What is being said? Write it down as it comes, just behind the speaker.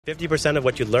50% of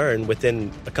what you learn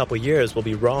within a couple of years will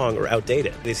be wrong or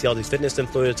outdated. They see all these fitness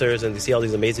influencers and they see all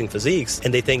these amazing physiques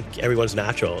and they think everyone's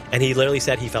natural. And he literally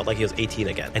said he felt like he was 18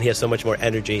 again. And he has so much more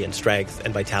energy and strength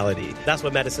and vitality. That's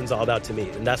what medicine's all about to me.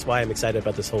 And that's why I'm excited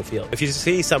about this whole field. If you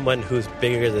see someone who's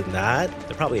bigger than that,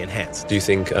 they're probably enhanced. Do you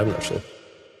think I'm natural?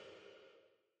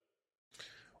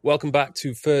 Welcome back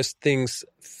to First Things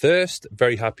First.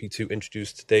 Very happy to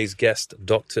introduce today's guest,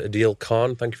 Dr. Adeel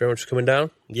Khan. Thank you very much for coming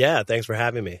down. Yeah, thanks for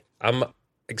having me. I'm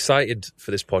excited for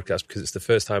this podcast because it's the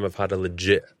first time I've had a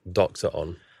legit doctor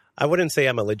on. I wouldn't say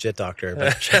I'm a legit doctor,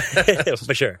 but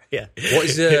for sure, yeah.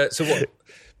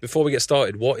 Before we get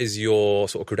started, what is your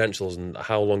sort of credentials and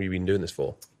how long have you been doing this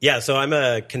for? Yeah, so I'm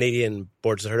a Canadian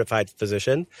board-certified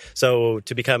physician. So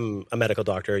to become a medical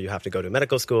doctor, you have to go to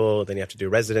medical school, then you have to do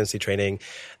residency training,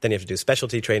 then you have to do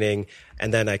specialty training,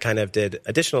 and then I kind of did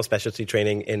additional specialty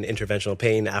training in interventional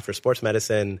pain after sports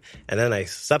medicine, and then I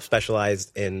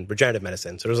subspecialized in regenerative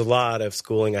medicine. So there's a lot of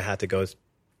schooling I had to go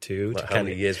to. How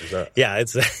many years was that? Yeah,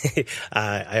 it's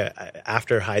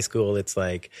after high school, it's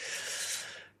like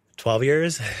 12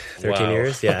 years, 13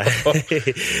 years. Yeah.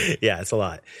 Yeah, it's a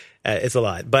lot. It's a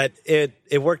lot. But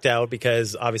it worked out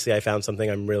because obviously I found something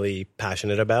I'm really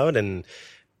passionate about.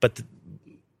 But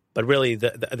really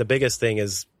the biggest thing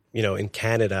is, you know, in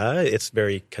Canada, it's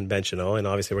very conventional. And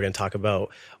obviously we're going to talk about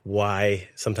why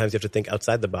sometimes you have to think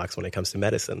outside the box when it comes to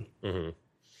medicine. Mm-hmm.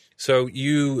 So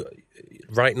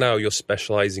right now you're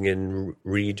specializing in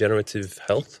regenerative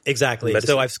health? Exactly. Medicine?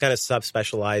 So I've kind of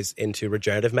subspecialized into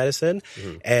regenerative medicine.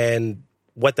 Mm-hmm. And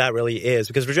what that really is,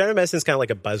 because regenerative medicine is kind of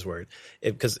like a buzzword,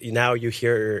 because now you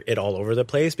hear it all over the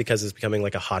place because it's becoming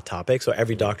like a hot topic. So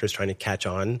every doctor is trying to catch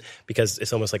on because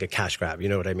it's almost like a cash grab. You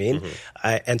know what I mean?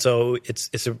 Mm-hmm. And so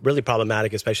it's really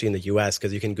problematic, especially in the US,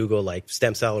 because you can Google like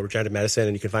stem cell or regenerative medicine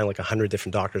and you can find like 100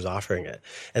 different doctors offering it.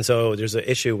 And so there's an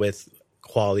issue with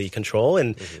quality control.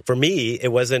 And for me,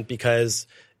 it wasn't because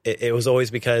it was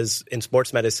always because in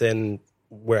sports medicine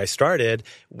where I started,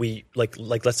 we like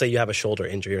let's say you have a shoulder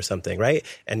injury or something, right?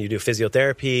 And you do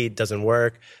physiotherapy, doesn't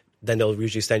work. Then they'll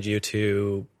usually send you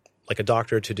to like a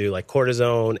doctor to do like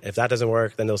cortisone. If that doesn't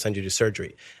work, then they'll send you to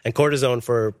surgery. And cortisone,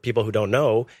 for people who don't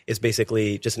know, is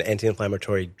basically just an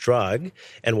anti-inflammatory drug.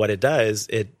 And what it does,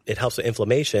 it helps with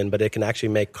inflammation, but it can actually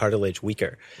make cartilage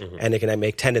weaker and it can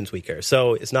make tendons weaker.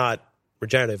 So it's not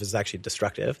regenerative, is actually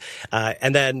destructive.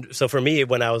 And then, so for me,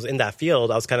 when I was in that field,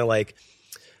 I was kind of like,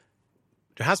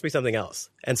 there has to be something else.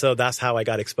 And so that's how I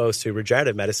got exposed to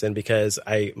regenerative medicine, because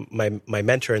my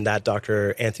mentor in that,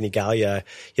 Dr. Anthony Gallia,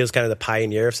 he was kind of the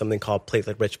pioneer of something called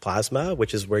platelet-rich plasma,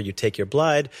 which is where you take your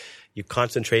blood, you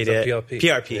concentrate it.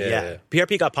 PRP, yeah.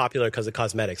 PRP got popular because of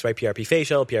cosmetics, right? PRP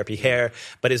facial, PRP hair,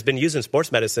 but it's been used in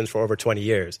sports medicine for over 20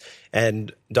 years.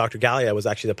 And Dr. Gallia was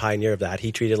actually the pioneer of that.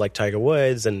 He treated like Tiger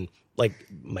Woods and like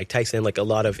Mike Tyson, like a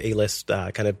lot of A-list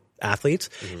kind of athletes.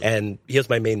 And he was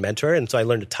my main mentor. And so I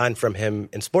learned a ton from him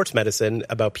in sports medicine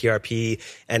about PRP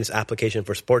and its application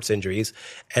for sports injuries.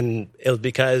 And it was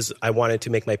because I wanted to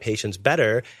make my patients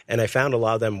better. And I found a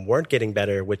lot of them weren't getting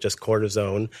better with just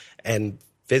cortisone and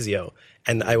physio.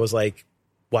 And I was like,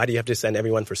 why do you have to send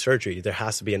everyone for surgery? There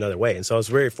has to be another way. And so I was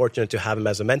very fortunate to have him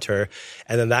as a mentor.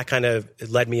 And then that kind of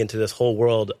led me into this whole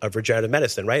world of regenerative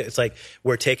medicine, right? It's like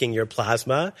we're taking your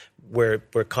plasma, we're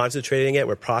concentrating it,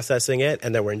 we're processing it,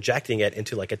 and then we're injecting it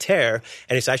into like a tear,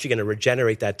 and it's actually going to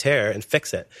regenerate that tear and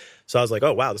fix it. So I was like,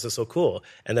 oh, wow, this is so cool.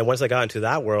 And then once I got into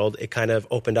that world, it kind of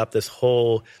opened up this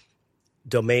whole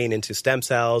domain into stem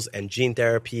cells and gene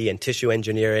therapy and tissue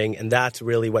engineering. And that's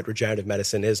really what regenerative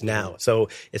medicine is now. So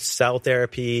it's cell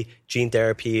therapy, gene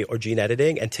therapy, or gene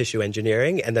editing and tissue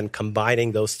engineering. And then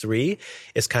combining those three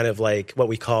is kind of like what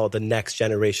we call the next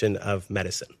generation of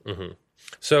medicine. Mm-hmm.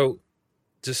 So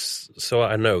just so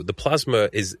I know, the plasma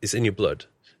is in your blood,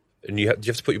 and do you have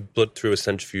to put your blood through a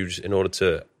centrifuge in order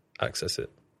to access it?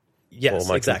 Yes, or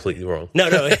am I exactly. completely wrong? No,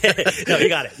 no, you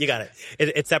got it.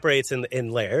 It separates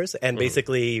in layers, and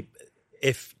basically,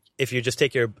 if you just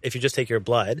take your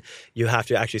blood, you have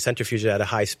to actually centrifuge it at a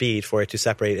high speed for it to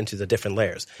separate into the different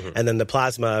layers, and then the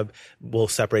plasma will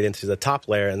separate into the top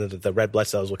layer, and then the red blood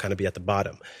cells will kind of be at the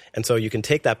bottom. And so you can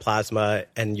take that plasma,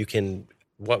 and you can.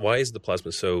 Why is the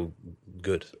plasma so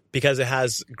good? Because it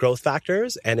has growth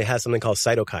factors and it has something called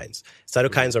cytokines.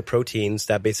 Cytokines are proteins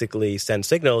that basically send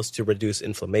signals to reduce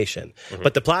inflammation.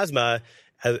 But the plasma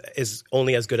is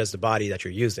only as good as the body that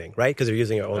you're using, right? Because you're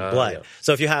using your own blood. Yeah.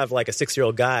 So if you have like a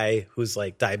 6-year-old guy who's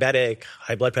like diabetic,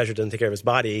 high blood pressure, doesn't take care of his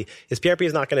body, his PRP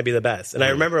is not going to be the best. And I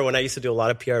remember when I used to do a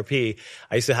lot of PRP,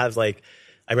 I used to have I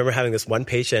remember having this one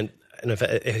patient, and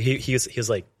he was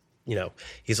like, I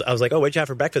was like, oh, what'd you have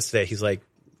for breakfast today? He's like,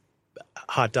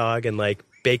 hot dog and like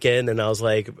bacon, and I'm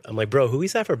like, bro, who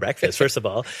eats that for breakfast? First of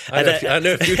all, I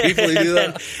know a few people who do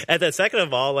that. And then second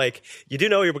of all, like, you do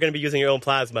know you're going to be using your own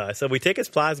plasma. So we take his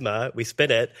plasma, we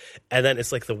spin it, and then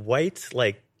it's like the white,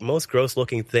 like, most gross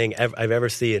looking thing I've ever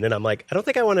seen. And I'm like, I don't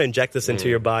think I want to inject this into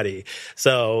your body.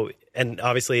 So, and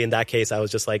obviously in that case, I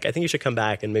was just like, I think you should come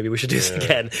back and maybe we should do this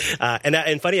again.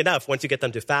 And funny enough, once you get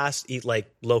them to fast, eat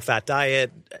like low fat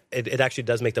diet, it actually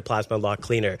does make the plasma a lot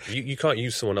cleaner. You can't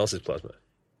use someone else's plasma.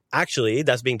 Actually,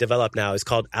 that's being developed now. It's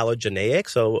called allogeneic.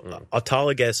 So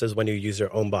autologous is when you use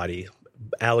your own body.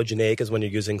 Allogeneic is when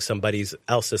you're using somebody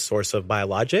else's source of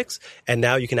biologics. And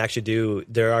now you can actually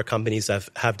there are companies that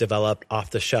have developed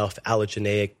off-the-shelf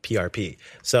allogeneic PRP.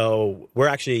 So we're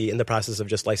actually in the process of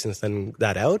just licensing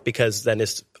that out, because then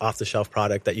it's off-the-shelf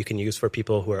product that you can use for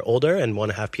people who are older and want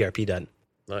to have PRP done.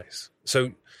 Nice.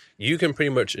 So you can pretty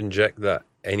much inject that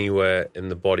anywhere in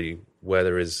the body where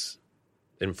there is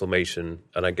inflammation,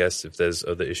 and I guess if there's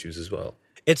other issues as well.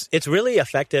 It's really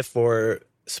effective for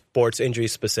sports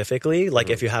injuries specifically, like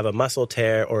if you have a muscle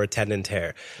tear or a tendon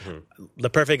tear. The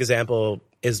perfect example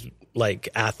is like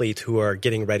athletes who are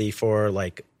getting ready for,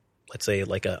 like, let's say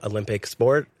like an Olympic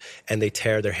sport, and they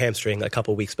tear their hamstring a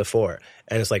couple weeks before.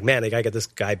 And it's like, man, they got to get this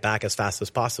guy back as fast as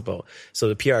possible. So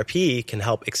the PRP can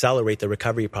help accelerate the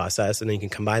recovery process, and then you can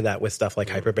combine that with stuff like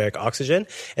hyperbaric oxygen.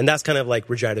 And that's kind of like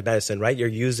regenerative medicine, right? You're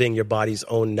using your body's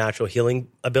own natural healing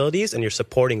abilities, and you're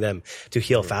supporting them to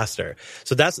heal faster.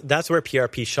 So that's where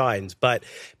PRP shines. But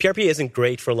PRP isn't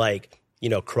great for, like,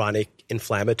 chronic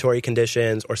inflammatory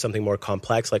conditions or something more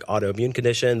complex like autoimmune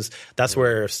conditions. That's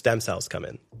where stem cells come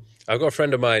in. I've got a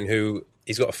friend of mine who,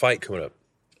 he's got a fight coming up,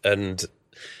 and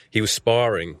he was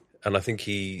sparring, and I think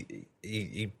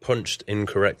he punched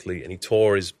incorrectly, and he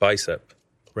tore his bicep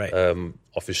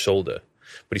off his shoulder,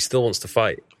 but he still wants to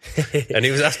fight. And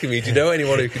he was asking me, do you know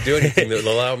anyone who could do anything that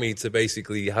will allow me to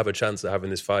basically have a chance at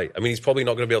having this fight? I mean, he's probably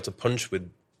not going to be able to punch with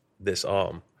this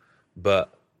arm,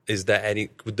 but would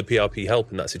the PRP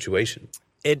help in that situation?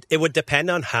 It would depend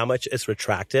on how much it's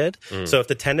retracted. So if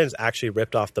the tendon's actually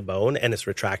ripped off the bone and it's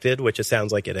retracted, which it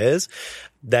sounds like it is,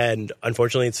 then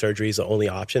unfortunately surgery is the only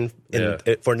option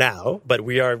for now. But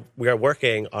we are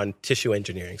working on tissue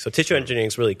engineering. So tissue engineering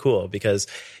is really cool because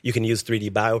you can use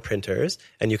 3D bioprinters,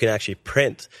 and you can actually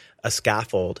print a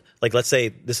scaffold. Like, let's say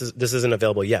this isn't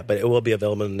available yet, but it will be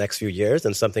available in the next few years,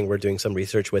 and something we're doing some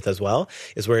research with as well,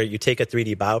 is where you take a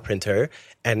 3D bioprinter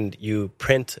and you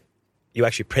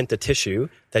actually print the tissue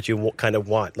that you kind of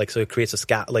want. Like, so it creates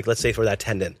a like, let's say for that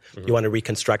tendon, you want to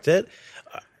reconstruct it.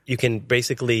 You can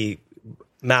basically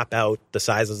map out the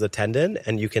size of the tendon,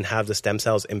 and you can have the stem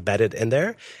cells embedded in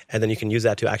there, and then you can use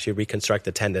that to actually reconstruct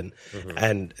the tendon.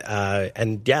 And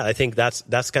yeah, I think that's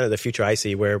kind of the future I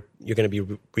see, where you're going to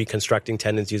be reconstructing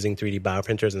tendons using 3D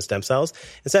bioprinters and stem cells,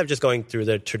 instead of just going through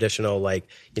the traditional, like,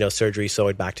 surgery, sew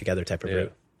it back together type of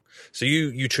route. So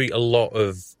you treat a lot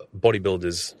of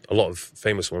bodybuilders, a lot of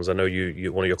famous ones. I know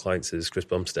you one of your clients is Chris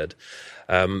Bumstead.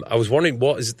 I was wondering,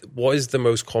 what is the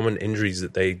most common injuries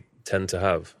that they tend to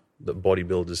have, that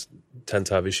bodybuilders tend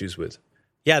to have issues with?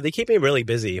 Yeah, they keep me really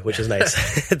busy, which is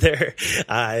nice.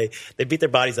 They beat their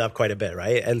bodies up quite a bit,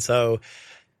 right? And so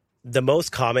the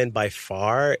most common by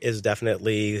far is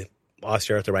definitely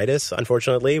osteoarthritis,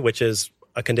 unfortunately, which is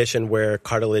a condition where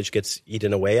cartilage gets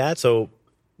eaten away at. So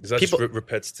is that just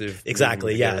repetitive?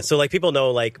 Exactly, yeah. So like people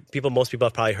know, like most people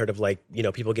have probably heard of, like,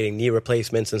 people getting knee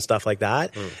replacements and stuff like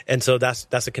that. And so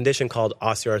that's a condition called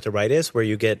osteoarthritis, where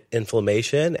you get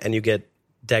inflammation and you get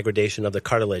degradation of the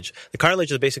cartilage. The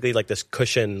cartilage is basically like this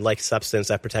cushion-like substance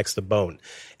that protects the bone.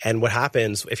 And what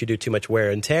happens if you do too much wear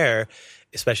and tear,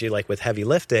 especially like with heavy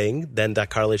lifting, then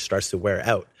that cartilage starts to wear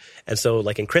out. And so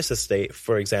like in Chris's state,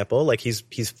 for example, like he's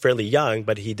fairly young,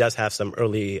 but he does have some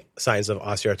early signs of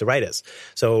osteoarthritis.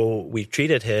 So we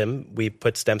treated him, we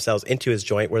put stem cells into his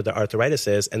joint where the arthritis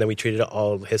is, and then we treated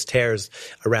all his tears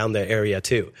around the area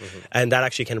too. And that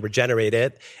actually can regenerate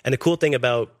it. And the cool thing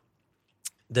about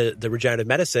the regenerative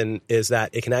medicine is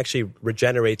that it can actually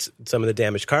regenerate some of the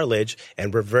damaged cartilage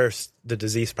and reverse the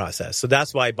disease process. So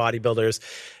that's why bodybuilders,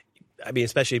 I mean,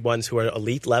 especially ones who are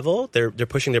elite level, they're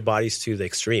pushing their bodies to the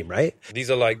extreme, right?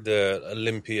 These are like the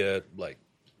Olympia, like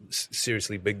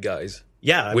seriously big guys.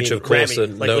 Yeah, I mean, of course,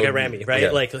 Ramy, like look at Ramy, right? Yeah.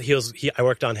 Like I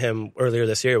worked on him earlier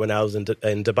this year when I was in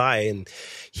Dubai, and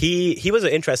he was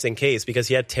an interesting case because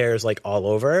he had tears like all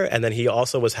over, and then he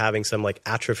also was having some like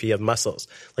atrophy of muscles.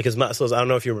 Like his muscles, I don't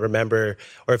know if you remember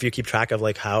or if you keep track of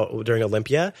like how during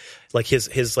Olympia, like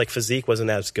his like physique wasn't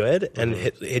as good, and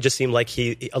it just seemed like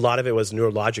a lot of it was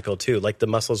neurological too. Like the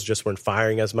muscles just weren't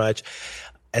firing as much,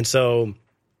 and so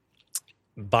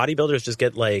bodybuilders just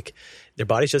get like their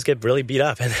bodies just get really beat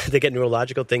up, and they get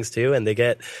neurological things too, and they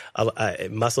get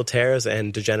muscle tears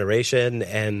and degeneration,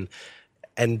 and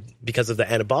because of the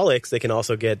anabolics, they can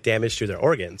also get damage to their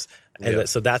organs. And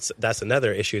so that's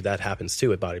another issue that happens too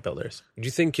with bodybuilders. Do you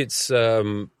think it's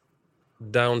down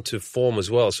to form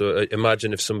as well? So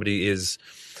imagine if somebody is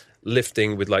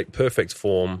lifting with like perfect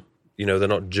form, they're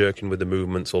not jerking with the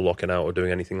movements or locking out or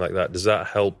doing anything like that. Does that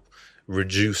help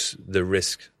reduce the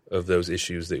risk of those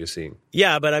issues that you're seeing?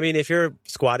 Yeah, but I mean, if you're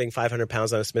squatting 500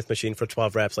 pounds on a Smith machine for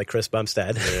 12 reps like Chris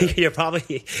Bumstead, you're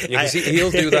probably... Yeah,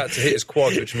 he'll do that to hit his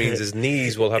quads, which means his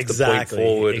knees will have to point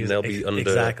forward and they'll be under...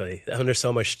 Exactly. Under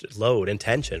so much load and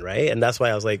tension, right? And that's why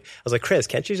I was like, Chris,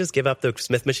 can't you just give up the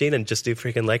Smith machine and just do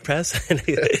freaking leg press? And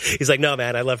he's like, no,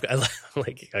 man, I love I'm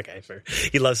like, okay,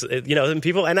 he loves, and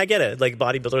people, and I get it. Like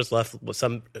bodybuilders love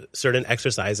some certain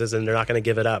exercises and they're not going to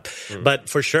give it up. But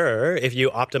for sure, if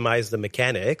you optimize the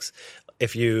mechanics,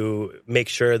 if you make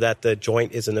sure that the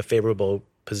joint is in a favorable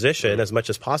position as much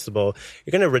as possible,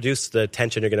 you're going to reduce the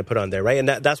tension you're going to put on there, right? And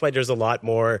that's why there's a lot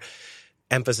more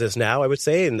emphasis now, I would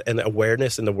say, and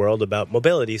awareness in the world about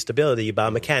mobility, stability,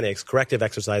 biomechanics, corrective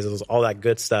exercises, all that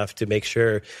good stuff to make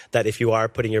sure that if you are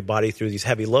putting your body through these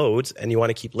heavy loads and you want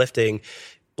to keep lifting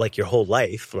like your whole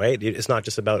life, right? It's not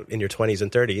just about in your 20s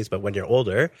and 30s, but when you're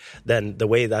older, then the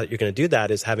way that you're going to do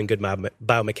that is having good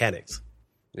biomechanics.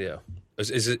 Yeah.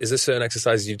 Is there certain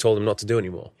exercises you told him not to do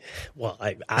anymore? Well,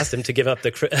 I asked him to give up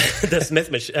the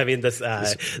Smith machine. I mean,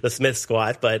 the Smith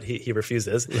squat, but he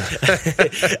refuses.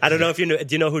 I don't know if you know.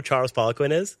 Do you know who Charles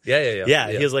Poliquin is? Yeah.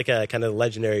 He was like a kind of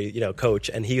legendary, coach,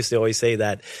 and he used to always say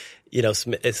that.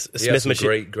 Smith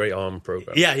machine. Great arm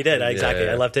program. Yeah, he did. Exactly.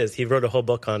 Yeah. I loved his. He wrote a whole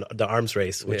book on the arms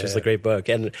race, which is a great book.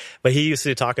 But he used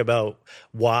to talk about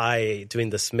why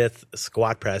doing the Smith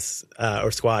squat press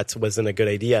or squats wasn't a good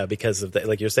idea because of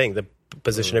like you're saying, the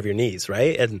position of your knees,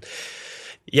 right? And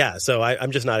yeah, so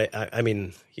I'm just not. I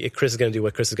mean, Chris is going to do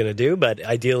what Chris is going to do, but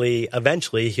ideally,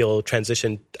 eventually, he'll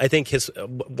transition. I think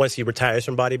once he retires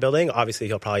from bodybuilding, obviously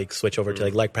he'll probably switch over to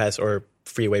like leg press or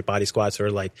free weight body squats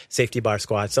or like safety bar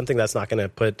squats, something that's not going to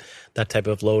put that type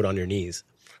of load on your knees.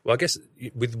 Well, I guess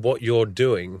with what you're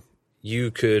doing,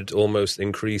 you could almost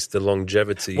increase the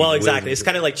longevity. Well, exactly. It's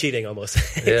kind of like cheating almost.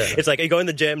 Yeah. It's like, I go in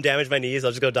the gym, damage my knees,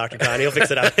 I'll just go to Dr. Khan, he'll fix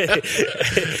it up.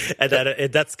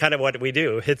 And that's kind of what we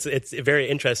do. It's very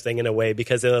interesting in a way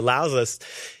because it allows us,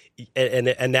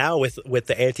 and now with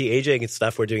the anti-aging and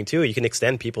stuff we're doing too, you can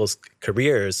extend people's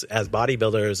careers as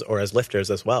bodybuilders or as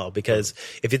lifters as well. Because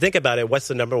if you think about it, what's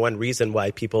the number one reason why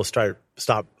people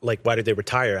stop, like why do they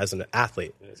retire as an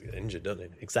athlete? Yeah, they get injured, don't they?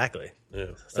 Exactly. Yeah.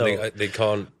 So, I think they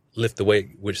can't lift the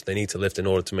weight which they need to lift in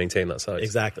order to maintain that size.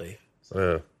 Exactly.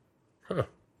 With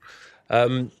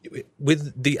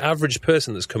the average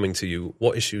person that's coming to you,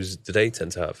 what issues do they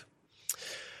tend to have?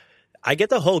 I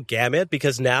get the whole gamut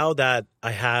because now that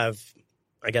I have,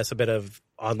 I guess, a bit of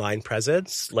online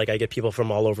presence, like I get people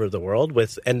from all over the world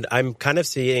and I'm kind of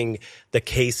seeing the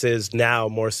cases now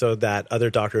more so that other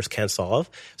doctors can't solve.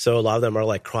 So a lot of them are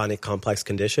like chronic complex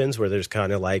conditions where there's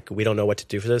kind of like, we don't know what to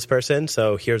do for this person.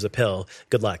 So here's a pill.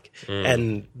 Good luck.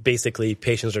 And basically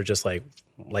patients are just like,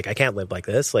 I can't live like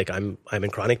this. Like I'm in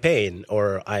chronic pain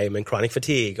or I'm in chronic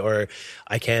fatigue or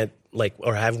I can't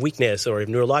or have weakness or have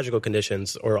neurological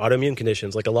conditions or autoimmune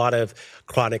conditions, like a lot of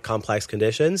chronic complex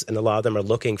conditions. And a lot of them are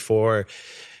looking for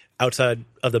outside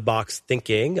of the box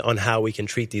thinking on how we can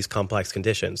treat these complex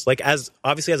conditions. Like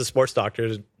obviously as a sports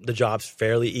doctor, the job's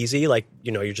fairly easy. Like,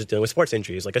 you're just dealing with sports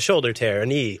injuries, like a shoulder tear, a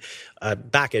knee, a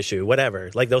back issue, whatever.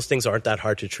 Like those things aren't that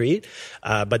hard to treat.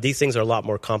 But these things are a lot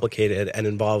more complicated and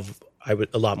involve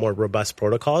a lot more robust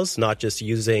protocols, not just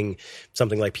using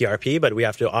something like PRP, but we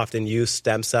have to often use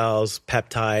stem cells,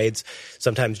 peptides,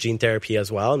 sometimes gene therapy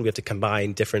as well. And we have to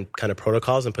combine different kind of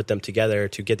protocols and put them together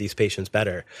to get these patients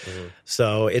better.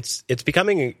 So it's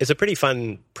a pretty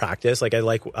fun practice. Like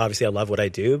obviously I love what I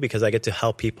do because I get to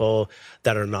help people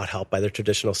that are not helped by the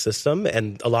traditional system.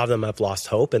 And a lot of them have lost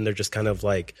hope and they're just kind of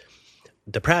like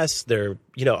depressed. They're,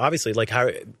 obviously like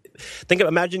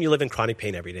imagine you live in chronic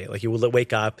pain every day. Like you will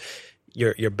wake up,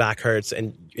 your back hurts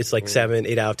and it's like 7,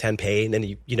 8 out of 10 pain.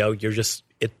 And you're just,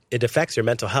 it affects your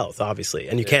mental health, obviously.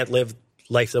 And you can't live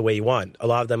life the way you want. A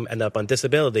lot of them end up on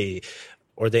disability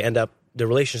or their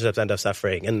relationships end up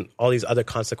suffering and all these other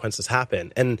consequences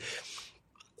happen. And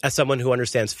as someone who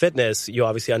understands fitness, you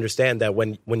obviously understand that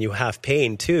when you have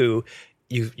pain too,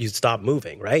 you stop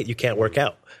moving, right? You can't work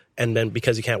out. And then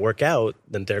because you can't work out,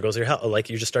 then there goes your health. Like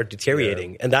you just start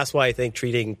deteriorating. And that's why I think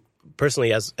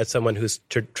personally as someone who's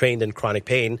trained in chronic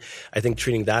pain, I think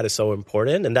treating that is so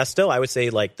important. And that's still, I would say,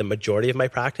 like the majority of my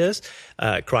practice,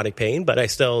 chronic pain, but I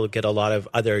still get a lot of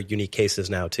other unique cases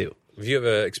now too. Have you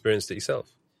ever experienced it yourself?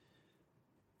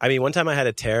 I mean, one time I had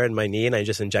a tear in my knee and I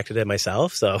just injected it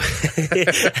myself. So,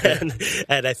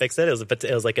 and I fixed it.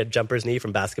 It was like a jumper's knee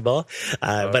from basketball.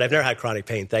 But I've never had chronic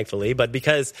pain, thankfully. But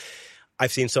because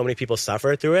I've seen so many people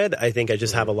suffer through it, I think I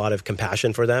just have a lot of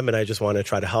compassion for them, and I just want to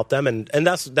try to help them. And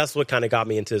that's what kind of got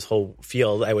me into this whole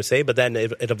field, I would say. But then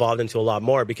it evolved into a lot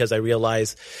more because I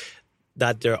realized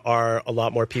that there are a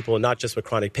lot more people, not just with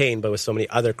chronic pain, but with so many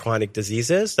other chronic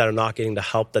diseases that are not getting the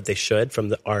help that they should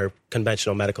from our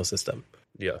conventional medical system.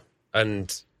 Yeah.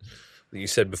 And you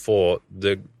said before,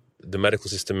 the medical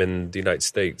system in the United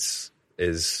States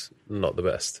is not the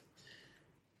best.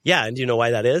 Yeah. And do you know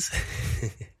why that is?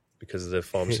 Because of the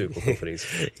pharmaceutical companies.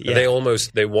 Yeah.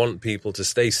 They want people to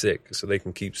stay sick so they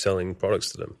can keep selling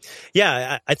products to them.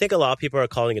 Yeah, I think a lot of people are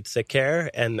calling it sick care,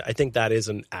 and I think that is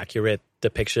an accurate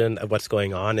depiction of what's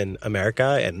going on in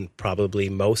America and probably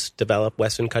most developed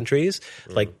Western countries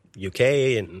like UK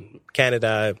and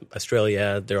Canada,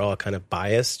 Australia. They're all kind of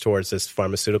biased towards this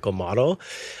pharmaceutical model,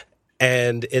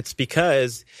 and it's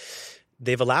because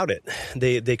they've allowed it.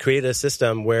 They created a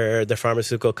system where the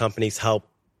pharmaceutical companies help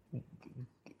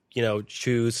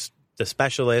choose the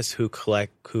specialists who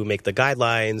make the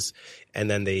guidelines, and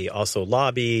then they also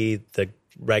lobby the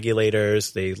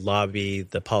regulators, they lobby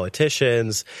the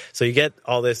politicians. So you get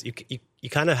all this, you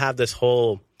kind of have this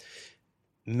whole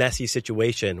messy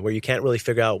situation where you can't really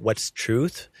figure out what's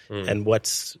truth and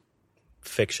what's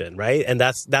fiction, right? And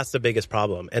that's the biggest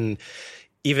problem. And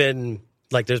even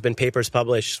like there's been papers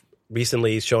published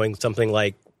recently showing something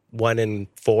like 1 in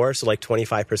 4, so like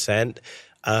 25%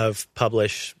 of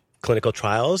published clinical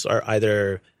trials are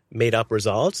either made up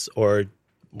results or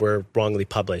were wrongly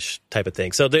published type of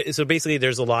thing. So basically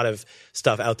there's a lot of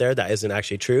stuff out there that isn't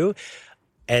actually true.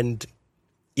 And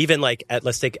even like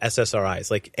let's take SSRIs,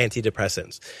 like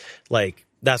antidepressants. Like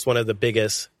that's one of the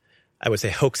biggest, I would say,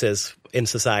 hoaxes in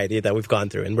society that we've gone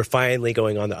through. And we're finally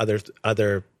going on the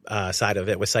other side of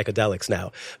it with psychedelics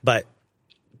now. But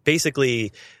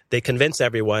basically they convince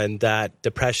everyone that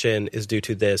depression is due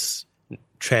to this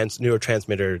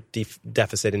neurotransmitter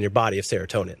deficit in your body of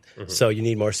serotonin. So you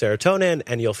need more serotonin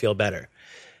and you'll feel better.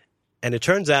 And it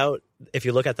turns out, if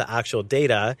you look at the actual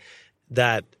data,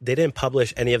 that they didn't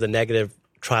publish any of the negative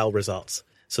trial results.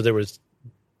 So there was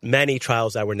many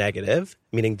trials that were negative,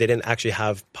 meaning they didn't actually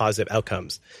have positive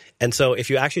outcomes. And so if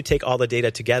you actually take all the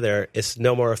data together, it's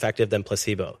no more effective than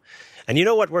placebo. And you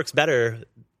know what works better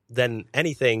than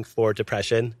anything for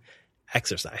depression?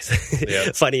 Exercise.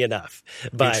 Yeah. Funny enough.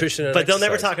 But they'll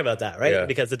never talk about that, right? Yeah.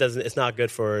 Because it's not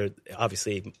good for,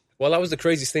 obviously. Well, that was the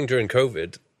craziest thing during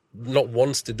COVID. Not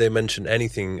once did they mention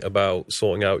anything about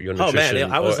sorting out your nutrition. Oh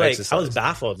man, I was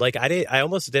baffled. Like I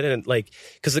almost didn't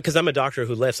because I'm a doctor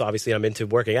who lifts, obviously I'm into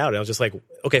working out. And I was just like,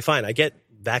 okay, fine. I get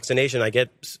vaccination, I get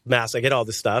masks, I get all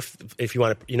this stuff. If you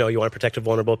want to, you want to protect the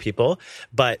vulnerable people,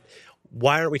 but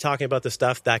why aren't we talking about the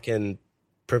stuff that can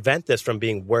prevent this from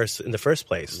being worse in the first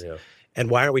place? Yeah. And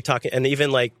why aren't we talking? And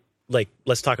even like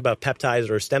let's talk about peptides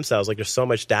or stem cells. Like there's so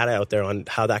much data out there on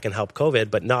how that can help COVID,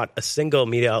 but not a single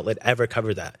media outlet ever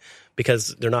covered that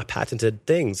because they're not patented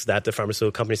things that the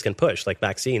pharmaceutical companies can push, like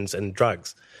vaccines and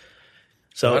drugs.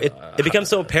 So it becomes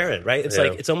so apparent, right? It's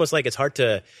like it's almost like it's hard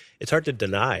to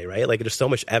deny, right? Like there's so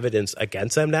much evidence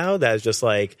against them now that it's just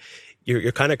like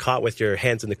you're kind of caught with your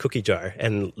hands in the cookie jar,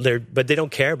 but they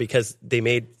don't care because they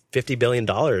made $50 billion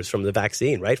from the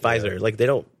vaccine, right? Pfizer, like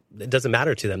it doesn't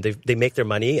matter to them. They make their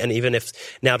money. And even if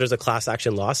now there's a class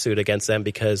action lawsuit against them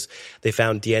because they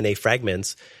found DNA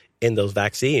fragments in those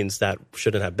vaccines that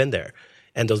shouldn't have been there.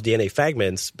 And those DNA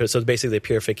fragments, so basically the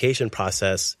purification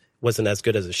process wasn't as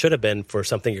good as it should have been for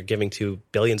something you're giving to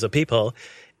billions of people.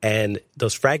 And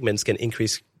those fragments can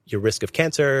increase your risk of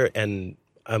cancer and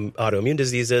autoimmune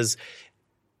diseases.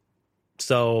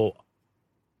 So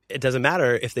it doesn't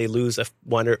matter if they lose a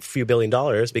few $1 billion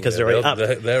because they're already up.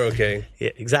 They're okay.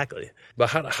 Yeah, exactly. But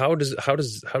how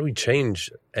do we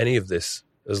change any of this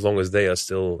as long as they are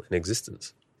still in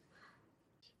existence?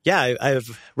 Yeah,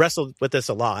 I've wrestled with this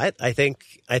a lot. I think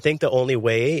the only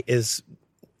way is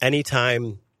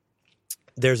anytime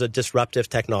there's a disruptive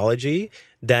technology,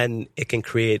 then it can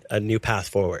create a new path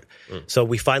forward. So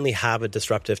we finally have a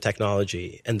disruptive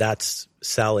technology, and that's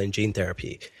cell and gene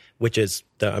therapy, which is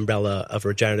the umbrella of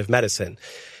regenerative medicine.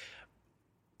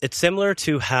 It's similar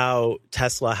to how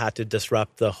Tesla had to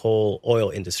disrupt the whole oil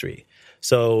industry.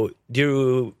 So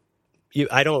both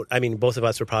of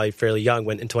us were probably fairly young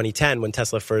in 2010 when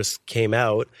Tesla first came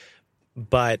out,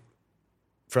 but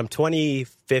from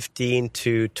 2015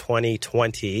 to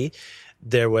 2020,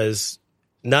 there was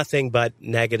nothing but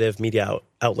negative media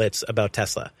outlets about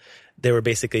Tesla. they were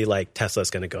basically like, Tesla's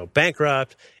going to go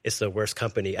bankrupt. It's the worst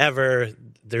company ever.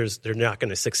 They're not going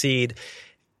to succeed.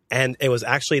 And it was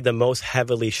actually the most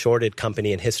heavily shorted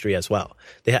company in history as well.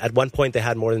 At one point, they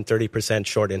had more than 30%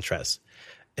 short interest.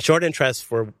 Short interest,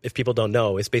 for if people don't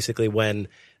know, is basically when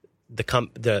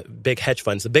the big hedge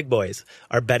funds, the big boys,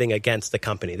 are betting against the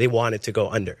company. They want it to go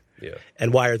under. Yeah.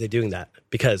 And why are they doing that?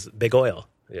 Because big oil.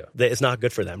 Yeah. It's not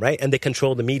good for them, right? And they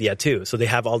control the media too. So they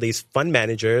have all these fund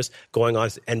managers going on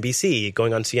NBC,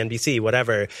 going on CNBC,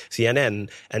 whatever, CNN,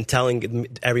 and telling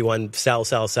everyone, sell,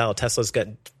 sell, sell. Tesla's got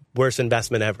worst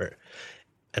investment ever.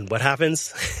 And what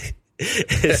happens?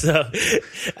 So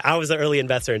I was an early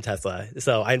investor in Tesla.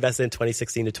 So I invested in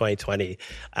 2016 to 2020.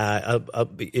 A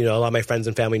lot of my friends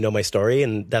and family know my story,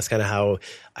 and that's kind of how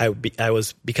I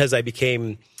was, because I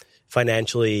became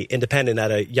financially independent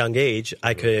at a young age,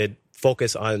 I could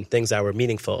focus on things that were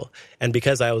meaningful. And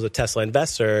because I was a Tesla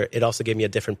investor, it also gave me a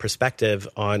different perspective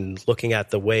on looking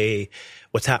at the way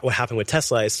what happened with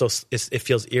Tesla. It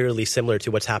feels eerily similar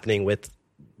to what's happening with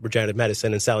regenerative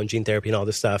medicine and cell and gene therapy and all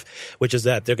this stuff, which is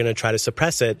that they're going to try to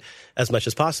suppress it as much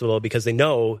as possible because they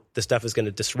know the stuff is going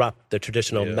to disrupt the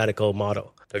traditional medical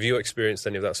model. Have you experienced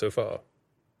any of that so far?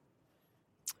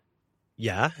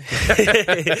 Yeah.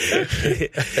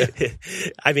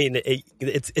 I mean,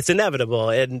 it's inevitable.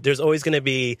 And there's always going to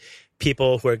be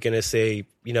people who are going to say,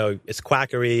 it's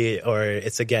quackery, or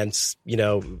it's against,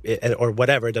 or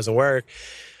whatever, it doesn't work,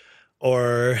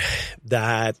 or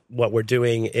that what we're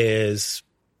doing is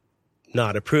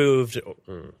not approved.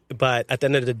 But at the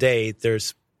end of the day,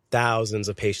 there's thousands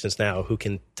of patients now who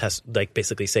can test, like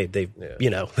basically say they've,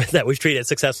 that we've treated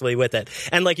successfully with it.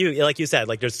 And like you said,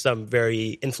 like there's some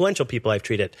very influential people I've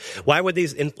treated. Why would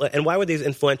these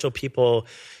influential people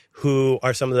who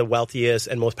are some of the wealthiest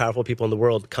and most powerful people in the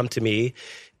world come to me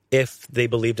if they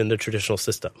believed in the traditional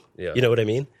system? Yeah. You know what I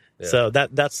mean? Yeah. So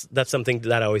that's something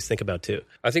that I always think about too.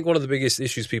 I think one of the biggest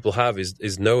issues people have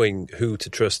is knowing who to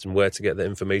trust and where to get the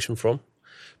information from.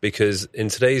 Because in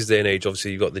today's day and age,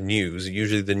 obviously, you've got the news.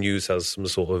 Usually the news has some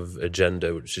sort of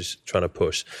agenda, which is trying to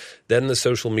push. Then the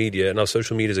social media. Now,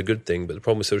 social media is a good thing, but the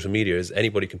problem with social media is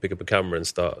anybody can pick up a camera and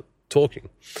start talking.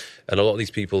 And a lot of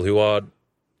these people who are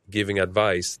giving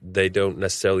advice, they don't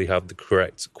necessarily have the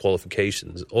correct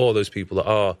qualifications. Or those people that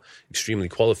are extremely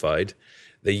qualified,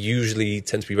 they usually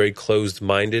tend to be very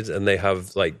closed-minded, and they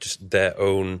have like just their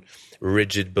own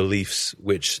rigid beliefs,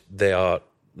 which they are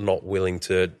not willing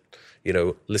to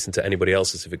listen to anybody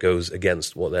else's if it goes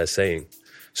against what they're saying.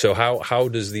 So how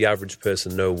does the average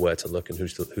person know where to look and who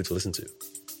to listen to?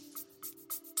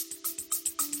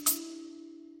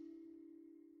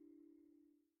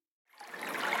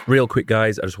 Real quick,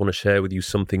 guys, I just want to share with you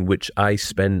something which I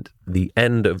spent the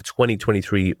end of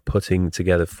 2023 putting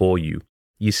together for you.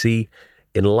 You see,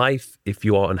 in life, if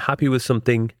you are unhappy with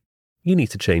something, you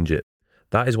need to change it.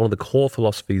 That is one of the core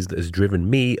philosophies that has driven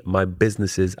me, my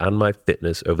businesses, and my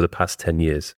fitness over the past 10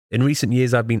 years. In recent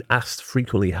years, I've been asked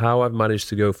frequently how I've managed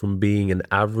to go from being an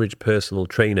average personal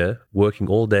trainer, working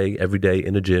all day, every day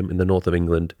in a gym in the north of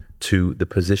England, to the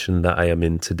position that I am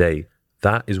in today.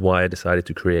 That is why I decided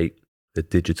to create the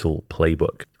Digital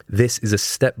Playbook. This is a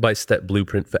step-by-step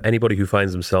blueprint for anybody who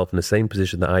finds themselves in the same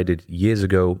position that I did years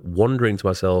ago, wondering to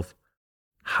myself,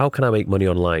 how can I make money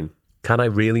online? Can I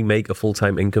really make a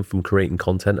full-time income from creating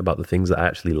content about the things that I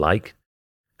actually like?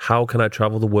 How can I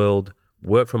travel the world,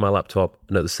 work from my laptop,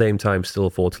 and at the same time still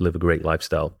afford to live a great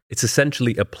lifestyle? It's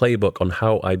essentially a playbook on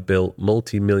how I built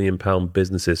multi-million-pound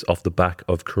businesses off the back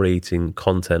of creating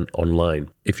content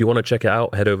online. If you want to check it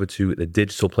out, head over to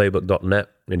thedigitalplaybook.net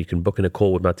and you can book in a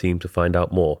call with my team to find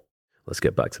out more. Let's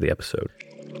get back to the episode.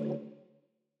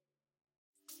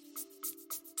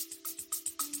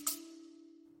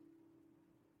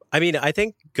 I mean, I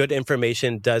think good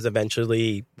information does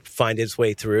eventually find its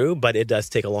way through, but it does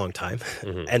take a long time.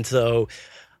 Mm-hmm. And so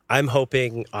I'm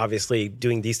hoping, obviously,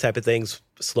 doing these type of things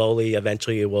slowly,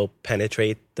 eventually it will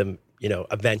penetrate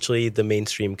eventually the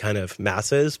mainstream kind of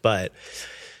masses. But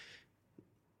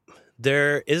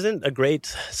there isn't a great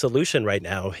solution right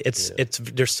now.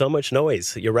 There's so much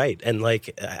noise. You're right. And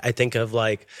like, I think of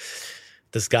like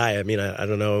this guy, I mean, I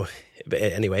don't know.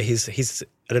 Anyway, he's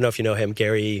I don't know if you know him,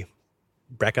 Gary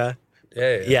Brecka.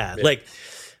 Yeah. Like,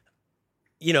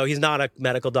 he's not a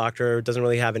medical doctor, doesn't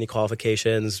really have any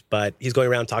qualifications, but he's going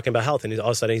around talking about health, and all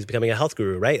of a sudden he's becoming a health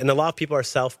guru, right? And a lot of people are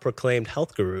self-proclaimed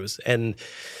health gurus, and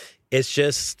it's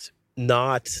just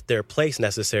not their place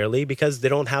necessarily because they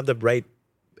don't have the right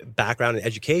background and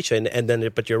education. And then,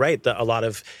 but you're right, a lot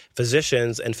of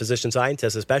physicians and physician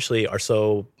scientists especially are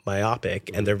so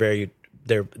myopic, and they're very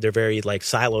they're very like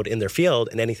siloed in their field,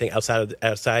 and anything outside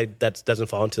that doesn't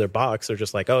fall into their box, they're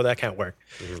just like, oh, that can't work.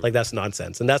 Like that's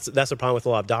nonsense. And that's the problem with a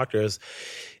lot of doctors,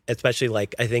 especially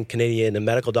like I think Canadian and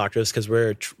medical doctors, because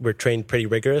we're trained pretty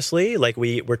rigorously. Like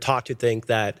we're taught to think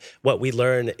that what we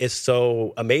learn is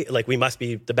so amazing. Like we must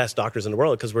be the best doctors in the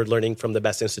world because we're learning from the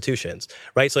best institutions,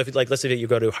 right? So if like let's say you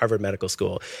go to Harvard Medical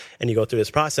School and you go through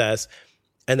this process,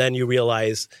 and then you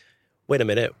realize, wait a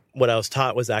minute, what I was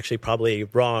taught was actually probably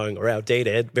wrong or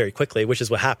outdated very quickly, which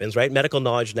is what happens, right? Medical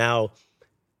knowledge now,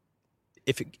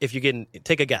 if you can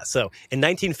take a guess. So in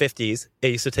 1950s, it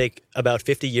used to take about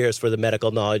 50 years for the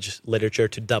medical knowledge literature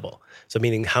to double. So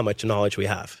meaning how much knowledge we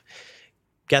have.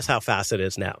 Guess how fast it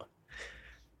is now.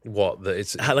 What?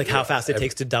 It's how fast it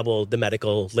takes to double the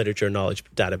medical literature knowledge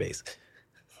database.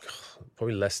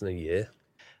 Probably less than a year.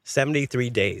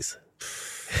 73 days.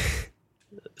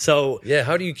 So yeah,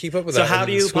 how do you keep up with that? So how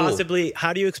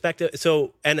do you expect it?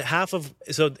 So and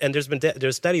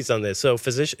there's studies on this. So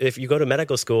if you go to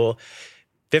medical school,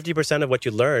 50% of what you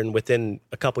learn within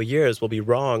a couple of years will be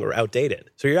wrong or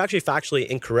outdated. So you're actually factually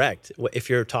incorrect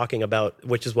if you're talking about,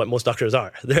 which is what most doctors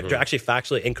are. They're actually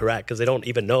factually incorrect because they don't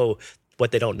even know what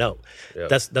they don't know. Yep.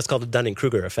 That's called the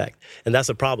Dunning-Kruger effect. And that's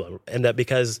a problem. And that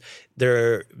because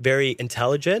they're very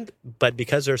intelligent, but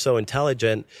because they're so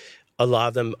intelligent, a lot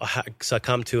of them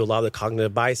succumb to a lot of the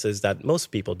cognitive biases that most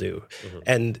people do.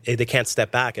 And they can't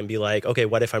step back and be like, okay,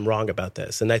 what if I'm wrong about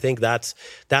this? And I think that's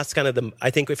kind of I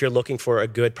think if you're looking for a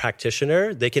good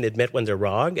practitioner, they can admit when they're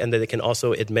wrong, and they can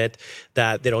also admit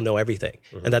that they don't know everything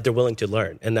and that they're willing to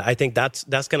learn. And I think that's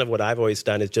kind of what I've always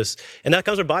done, is just, and that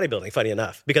comes from bodybuilding, funny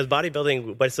enough, because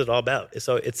bodybuilding, what's it all about?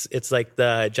 So it's like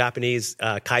the Japanese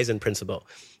Kaizen principle.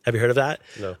 Have you heard of that?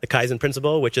 No. The Kaizen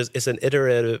principle, which is it's an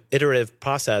iterative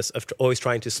process of always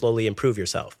trying to slowly improve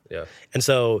yourself. Yeah. And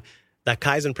so that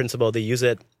Kaizen principle, they use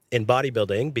it in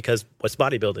bodybuilding because what's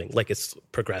bodybuilding? Like it's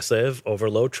progressive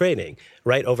overload training,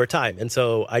 right, over time. And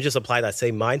so I just apply that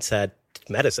same mindset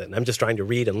to medicine. I'm just trying to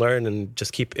read and learn and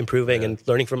just keep improving and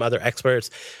learning from other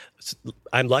experts.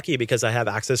 I'm lucky because I have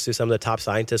access to some of the top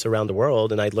scientists around the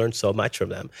world, and I learned so much from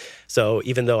them. So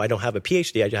even though I don't have a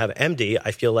PhD, I just have an MD,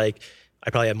 I feel like I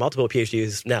probably have multiple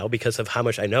PhDs now because of how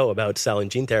much I know about cell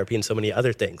and gene therapy and so many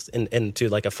other things, and to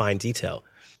like a fine detail.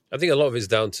 I think a lot of it's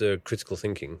down to critical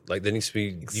thinking. Like there needs to be,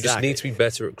 you just need to be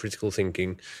better at critical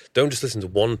thinking. Don't just listen to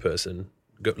one person.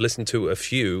 Go, listen to a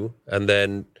few, and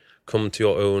then come to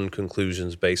your own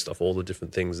conclusions based off all the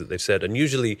different things that they've said. And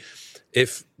usually,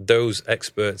 if those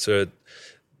experts a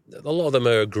lot of them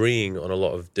are agreeing on a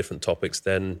lot of different topics,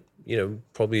 then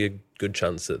probably a good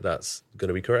chance that that's going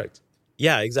to be correct.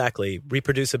 Yeah, exactly.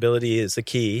 Reproducibility is the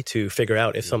key to figure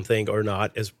out if something or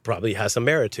not probably has some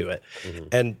merit to it.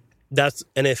 And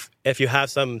if you have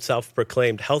some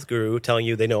self-proclaimed health guru telling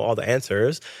you they know all the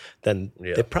answers, then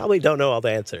they probably don't know all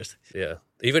the answers. Yeah.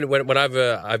 Even when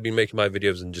I've been making my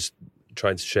videos and just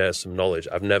trying to share some knowledge,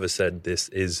 I've never said this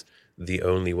is the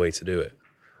only way to do it.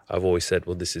 I've always said,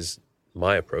 well, this is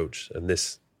my approach, and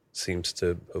this seems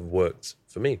to have worked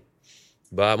for me.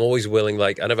 But I'm always willing,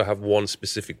 like, I never have one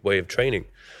specific way of training.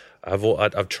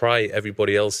 I've tried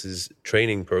everybody else's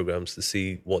training programs to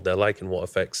see what they're like and what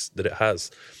effects that it has.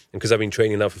 And because I've been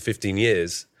training now for 15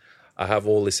 years, I have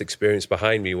all this experience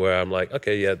behind me where I'm like,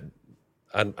 okay, yeah,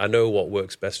 I know what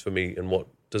works best for me and what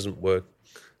doesn't work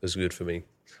as good for me.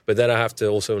 But then I have to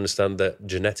also understand that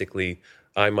genetically,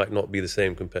 I might not be the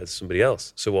same compared to somebody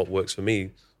else. So what works for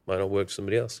me might not work for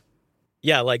somebody else.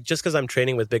 Yeah, like just because I'm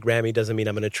training with Big Ramy doesn't mean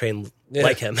I'm going to train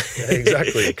like him. Yeah,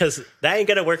 exactly. Because that ain't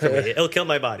going to work for me. It'll kill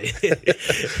my body.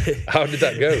 How did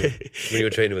that go when you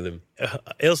were training with him?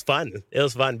 It was fun.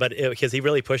 But because he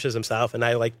really pushes himself, and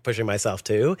I like pushing myself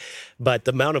too. But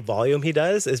the amount of volume he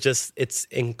does is just, it's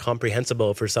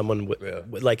incomprehensible for someone.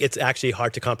 Like, it's actually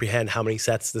hard to comprehend how many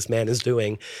sets this man is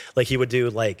doing. Like, he would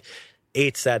do like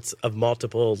 8 sets of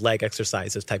multiple leg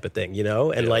exercises type of thing,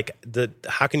 And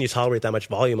how can you tolerate that much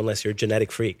volume unless you're a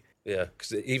genetic freak? Yeah,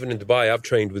 because even in Dubai, I've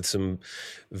trained with some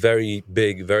very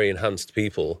big, very enhanced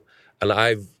people, and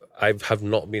I have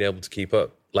not been able to keep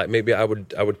up. Like maybe I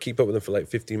would keep up with them for like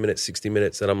 15 minutes, 60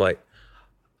 minutes, and I'm like,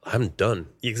 I'm done.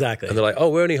 Exactly. And they're like, oh,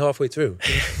 we're only halfway through.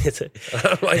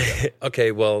 I'm like,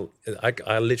 okay, well,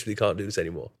 I literally can't do this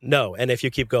anymore. No, and if you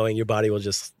keep going, your body will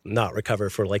just not recover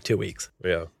for like 2 weeks.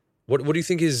 Yeah. What do you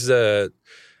think is the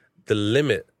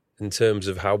limit in terms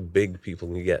of how big people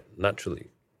can get naturally?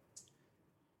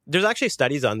 There's actually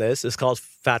studies on this. It's called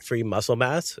fat-free muscle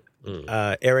mass.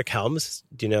 Eric Helms,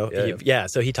 do you know? Yeah.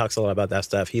 So he talks a lot about that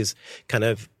stuff. He's kind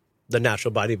of the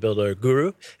natural bodybuilder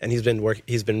guru, and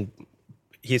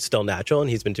he's still natural, and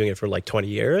he's been doing it for like 20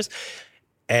 years.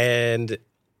 And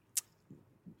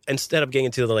instead of getting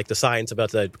into the science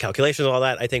about the calculations and all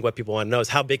that, I think what people want to know is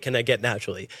how big can I get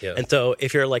naturally? Yeah. And so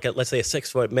if you're let's say a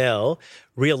 6-foot male,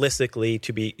 realistically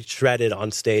to be shredded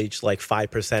on stage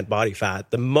 5% body fat,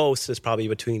 the most is probably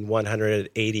between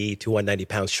 180 to 190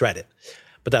 pounds shredded.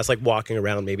 But that's walking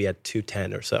around maybe at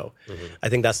 210 or so. Mm-hmm. I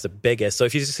think that's the biggest. So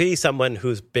if you see someone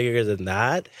who's bigger than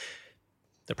that,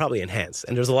 they're probably enhanced.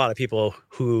 And there's a lot of people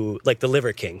who, the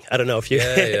Liver King. I don't know if you...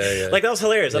 Yeah. that was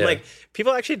hilarious. Yeah. I'm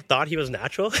people actually thought he was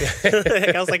natural.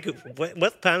 I was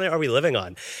what planet are we living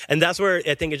on? And that's where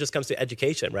I think it just comes to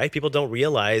education, right? People don't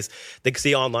realize, they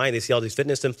see online, they see all these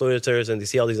fitness influencers and they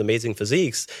see all these amazing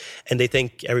physiques and they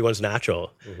think everyone's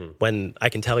natural. Mm-hmm. When I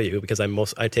can tell you, because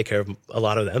I take care of a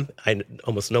lot of them,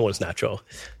 almost no one's natural.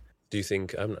 Do you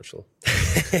think I'm natural?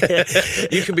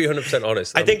 You can be 100%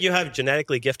 honest. I think you have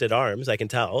genetically gifted arms, I can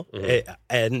tell. Mm-hmm.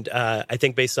 And I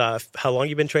think based off how long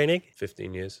you've been training?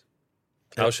 15 years.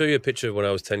 I'll show you a picture when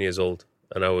I was 10 years old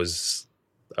and I was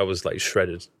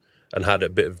shredded and had a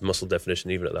bit of muscle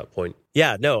definition even at that point.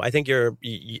 Yeah, no, I think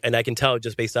and I can tell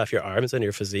just based off your arms and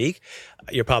your physique,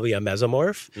 you're probably a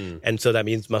mesomorph. Mm. And so that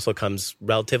means muscle comes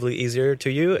relatively easier to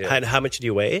you. Yeah. And how much do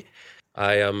you weigh?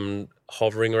 I am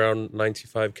hovering around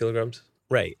 95 kilograms.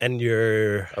 Right. And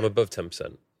I'm above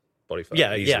 10% body fat.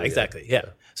 Yeah, easily, exactly. Yeah.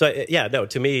 So, no,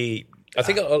 to me, I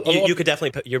think you could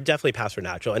you're definitely past for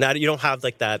natural. And you don't have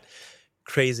that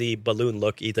crazy balloon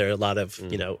look either. A lot of,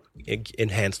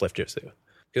 enhanced lifters do.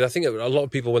 Because I think a lot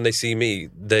of people, when they see me,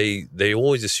 they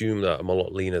always assume that I'm a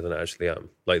lot leaner than I actually am.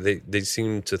 They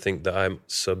seem to think that I'm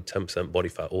sub 10% body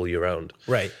fat all year round.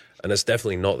 Right. And that's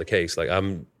definitely not the case.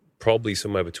 I'm probably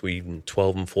somewhere between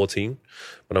 12 and 14,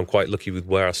 but I'm quite lucky with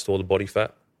where I store the body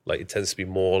fat. It tends to be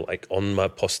more on my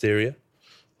posterior,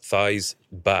 thighs,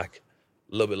 back,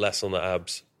 a little bit less on the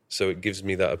abs. So it gives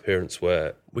me that appearance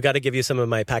where... We got to give you some of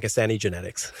my Pakistani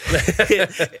genetics.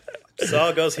 So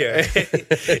all goes here.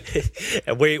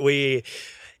 And we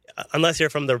unless you're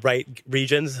from the right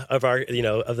regions of our,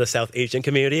 of the South Asian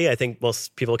community, I think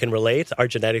most people can relate. Our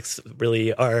genetics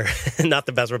really are not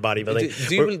the best for bodybuilding.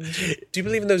 Do you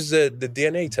believe in those the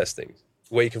DNA testing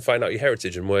where you can find out your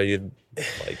heritage and where you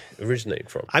originate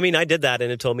from? I mean, I did that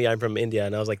and it told me I'm from India,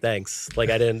 and I was like, thanks. I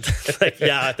didn't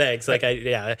yeah, thanks.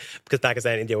 Because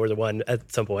Pakistan and India were the one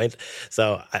at some point.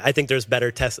 So I think there's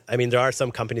better tests. I mean, there are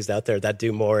some companies out there that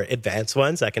do more advanced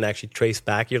ones that can actually trace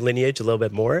back your lineage a little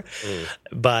bit more.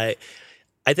 But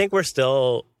I think we're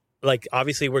still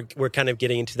obviously we're kind of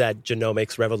getting into that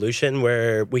genomics revolution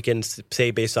where we can say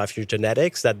based off your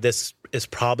genetics that this is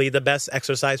probably the best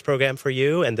exercise program for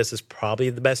you and this is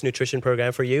probably the best nutrition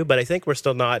program for you. But I think we're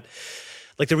still not,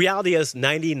 the reality is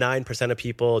 99% of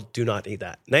people do not need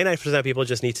that. 99% of people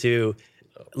just need to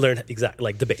learn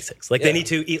exactly the basics. They need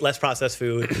to eat less processed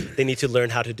food. They need to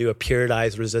learn how to do a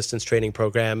periodized resistance training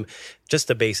program, just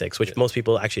the basics, which most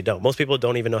people actually don't. Most people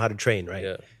don't even know how to train, right?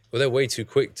 Yeah. Well, they're way too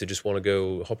quick to just want to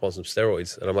go hop on some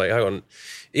steroids. And I'm like, hang on,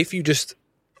 if you just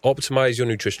optimize your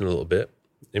nutrition a little bit,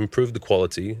 improve the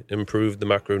quality, improve the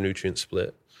macronutrient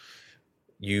split,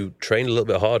 you train a little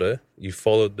bit harder, you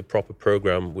followed the proper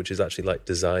program, which is actually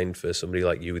designed for somebody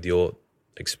like you with your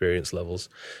experience levels.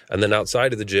 And then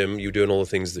outside of the gym, you're doing all the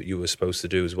things that you were supposed to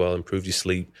do as well, improved your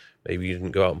sleep, maybe you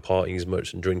didn't go out and partying as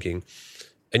much and drinking,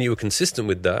 and you were consistent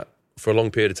with that for a long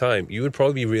period of time, you would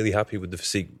probably be really happy with the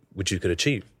physique which you could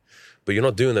achieve. But you're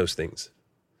not doing those things.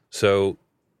 So,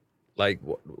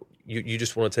 you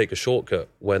just want to take a shortcut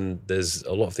when there's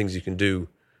a lot of things you can do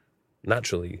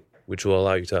naturally, which will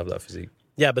allow you to have that physique.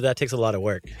 Yeah, but that takes a lot of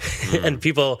work. And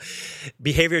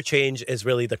behavior change is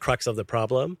really the crux of the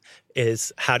problem,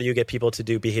 is how do you get people to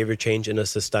do behavior change in a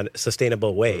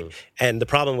sustainable way? And the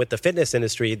problem with the fitness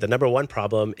industry, the number one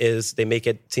problem is they make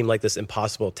it seem like this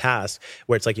impossible task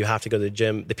where it's you have to go to the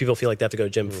gym. The people feel like they have to go to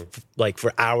the gym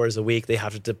for hours a week. They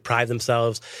have to deprive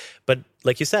themselves. But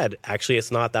like you said, actually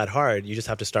it's not that hard. You just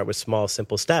have to start with small,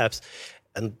 simple steps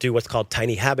and do what's called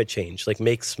tiny habit change,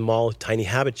 make small, tiny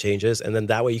habit changes. And then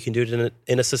that way you can do it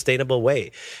in a sustainable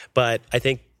way. But I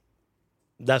think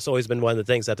that's always been one of the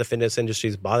things that the fitness industry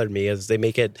has bothered me, is they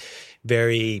make it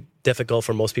very difficult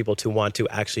for most people to want to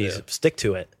actually stick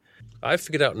to it. I've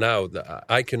figured out now that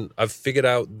I've figured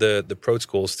out the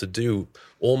protocols to do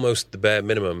almost the bare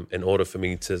minimum in order for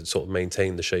me to sort of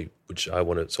maintain the shape, which I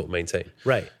want to sort of maintain.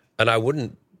 Right. And I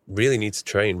wouldn't really need to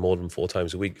train more than 4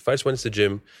 times a week. If I just went to the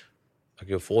gym, I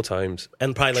go 4 times.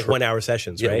 And probably 1 hour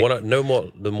sessions, right? Yeah, no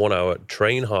more than 1 hour.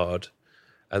 Train hard,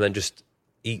 and then just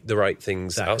eat the right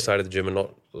things outside of the gym. And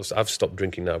I've stopped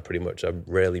drinking now pretty much. I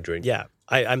rarely drink. Yeah,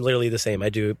 I'm literally the same. I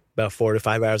do about 4 to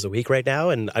 5 hours a week right now,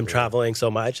 and I'm traveling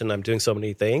so much, and I'm doing so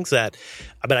many things but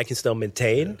I can still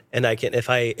maintain. And I can, if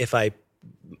I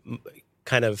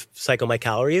kind of cycle my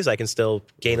calories, I can still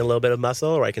gain a little bit of muscle,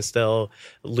 or I can still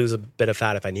lose a bit of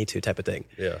fat if I need to, type of thing.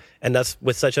 Yeah. And that's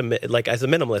with such a, like, as a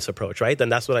minimalist approach, right? Then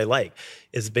that's what I like,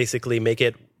 is basically make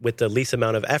it with the least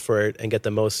amount of effort and get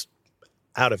the most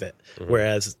out of it.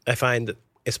 Whereas I find,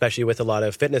 especially with a lot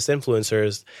of fitness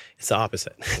influencers, it's the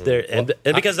opposite. And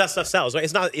because that stuff sells, right?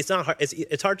 It's not hard.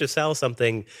 It's hard to sell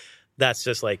something that's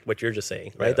just like what you're just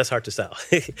saying, right? Yeah. That's hard to sell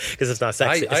because it's not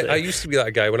sexy. I used to be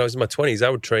that guy when I was in my 20s. I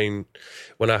would train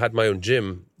when I had my own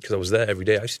gym because I was there every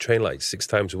day. I used to train like 6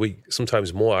 times a week,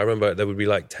 sometimes more. I remember there would be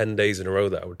like 10 days in a row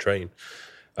that I would train,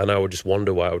 and I would just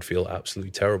wonder why I would feel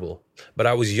absolutely terrible. But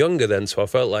I was younger then, so I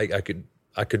felt like I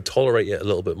could tolerate it a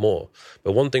little bit more.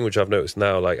 But one thing which I've noticed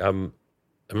now, like I'm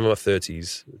in my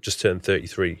 30s, just turned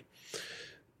 33.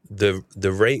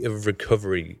 The rate of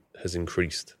recovery has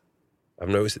increased. I've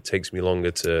noticed it takes me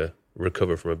longer to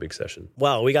recover from a big session.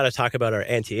 Well, we got to talk about our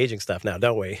anti-aging stuff now,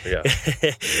 don't we? Yeah.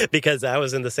 Because I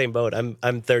was in the same boat.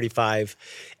 I'm 35,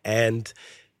 and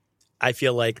I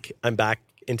feel like I'm back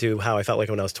into how I felt like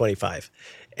when I was 25.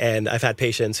 And I've had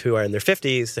patients who are in their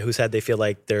 50s who said they feel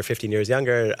like they're 15 years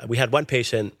younger. We had one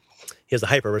patient, he was a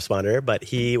hyper responder, but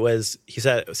he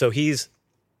said, so I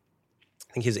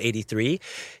think he's 83,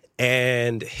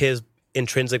 and his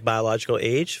intrinsic biological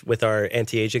age with our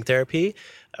anti-aging therapy,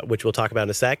 which we'll talk about in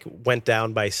a sec, went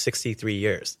down by 63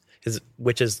 years,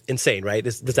 which is insane, right?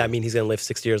 Does that mean he's going to live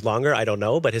 60 years longer? I don't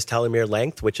know, but his telomere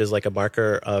length, which is like a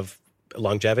marker of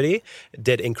longevity,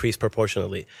 did increase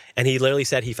proportionally. And he literally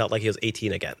said he felt like he was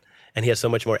 18 again, and he has so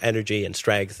much more energy and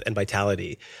strength and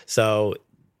vitality. So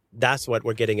that's what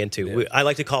we're getting into. Yeah. I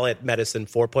like to call it medicine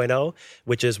 4.0,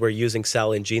 which is we're using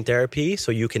cell and gene therapy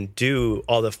so you can do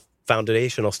all the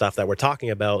foundational stuff that we're talking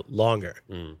about longer.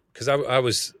 Because I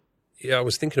was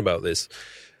thinking about this,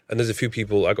 and there's a few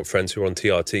people, I got friends who are on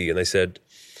TRT, and they said,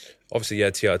 obviously,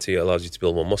 yeah, TRT allows you to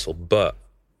build more muscle, but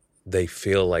they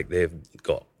feel like they've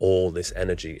got all this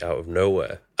energy out of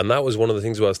nowhere. And that was one of the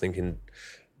things where I was thinking,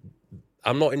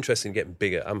 I'm not interested in getting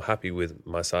bigger. I'm happy with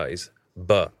my size,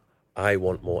 but I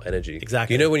want more energy.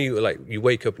 Exactly. You know, when you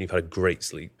wake up and you've had a great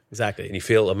sleep. Exactly. And you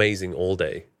feel amazing all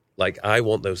day. Like, I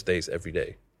want those days every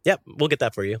day. Yep, we'll get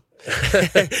that for you.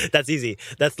 That's easy.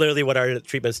 That's literally what our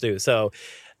treatments do. So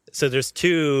there's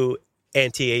 2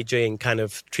 anti-aging kind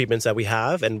of treatments that we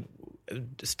have, and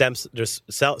there's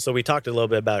cell. So we talked a little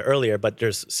bit about it earlier, but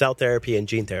there's cell therapy and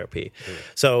gene therapy.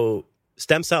 So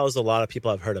stem cells, a lot of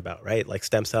people have heard about, right? Like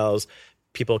stem cells,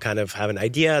 people kind of have an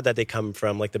idea that they come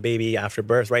from like the baby after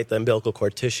birth, right? The umbilical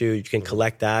cord tissue, you can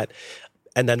collect that.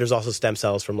 And then there's also stem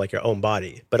cells from like your own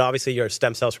body. But obviously your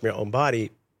stem cells from your own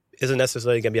body isn't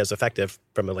necessarily going to be as effective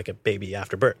from like a baby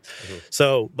after birth.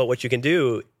 So, but what you can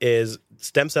do is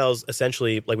stem cells,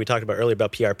 essentially, like we talked about earlier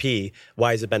about PRP,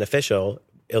 why is it beneficial?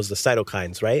 It was the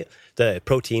cytokines, right? The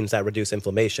proteins that reduce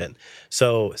inflammation.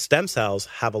 So stem cells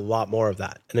have a lot more of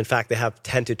that. And in fact, they have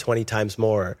 10 to 20 times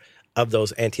more of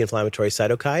those anti-inflammatory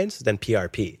cytokines than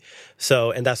PRP.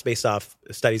 So, and that's based off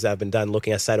studies that have been done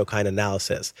looking at cytokine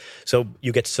analysis. So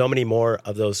you get so many more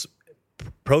of those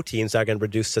proteins that are going to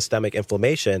reduce systemic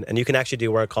inflammation. And you can actually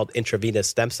do what are called intravenous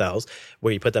stem cells,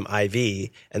 where you put them IV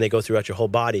and they go throughout your whole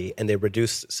body and they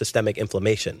reduce systemic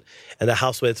inflammation. And that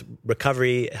helps with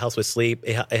recovery, it helps with sleep,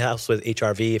 it helps with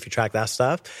HRV if you track that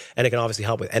stuff. And it can obviously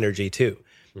help with energy too.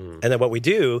 And then what we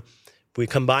do, we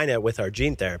combine it with our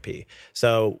gene therapy.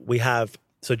 So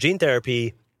gene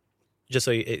therapy, just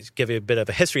so you give you a bit of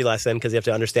a history lesson, because you have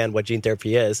to understand what gene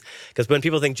therapy is. Because when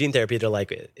people think gene therapy, they're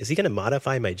like, is he going to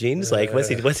modify my genes? Like, what's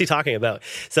he talking about?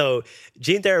 So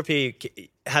gene therapy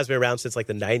has been around since like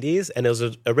the 90s, and it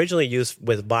was originally used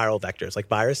with viral vectors, like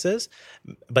viruses.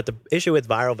 But the issue with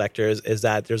viral vectors is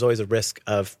that there's always a risk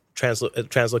of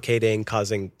translocating,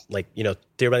 causing, like,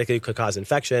 theoretically could cause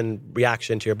infection,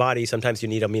 reaction to your body. Sometimes you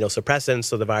need immunosuppressants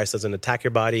so the virus doesn't attack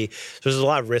your body. So there's a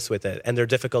lot of risk with it, and they're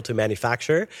difficult to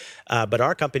manufacture. But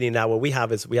our company now, what we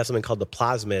have is we have something called the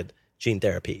plasmid gene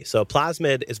therapy. So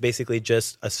plasmid is basically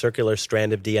just a circular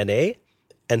strand of DNA.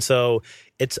 And so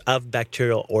it's of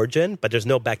bacterial origin, but there's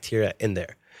no bacteria in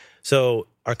there. So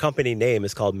our company name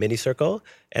is called MiniCircle,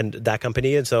 and that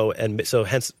company, and so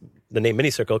hence the name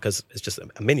MiniCircle, because it's just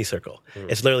a mini circle.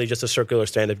 It's literally just a circular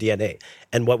strand of DNA.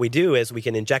 And what we do is we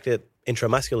can inject it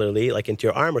intramuscularly, like into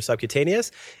your arm or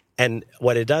subcutaneous. And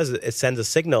what it does is it sends a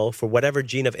signal for whatever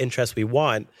gene of interest we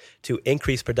want to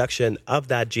increase production of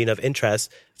that gene of interest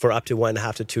for up to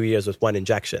 1.5 to 2 years with one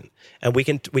injection. And we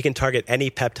can target any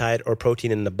peptide or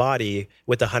protein in the body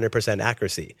with 100%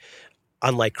 accuracy.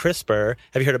 unlike CRISPR,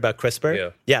 have you heard about CRISPR? Yeah.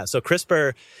 Yeah. So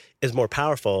CRISPR is more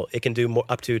powerful. It can do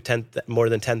up to more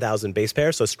than 10,000 base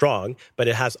pairs, so strong, but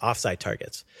it has offsite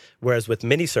targets. Whereas with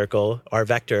minicircle, our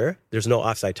vector, there's no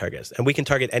offsite targets. And we can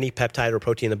target any peptide or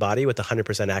protein in the body with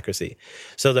 100% accuracy.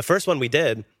 So the first one we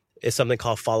did is something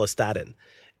called follistatin.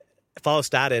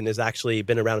 Follistatin has actually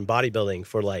been around in bodybuilding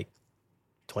for like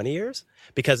 20 years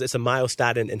because it's a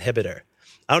myostatin inhibitor.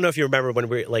 I don't know if you remember when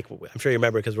we were like, I'm sure you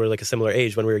remember because we're like a similar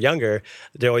age. When we were younger,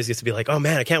 there always used to be like, oh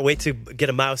man, I can't wait to get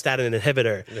a myostatin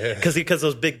inhibitor because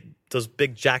those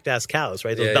big jacked ass cows,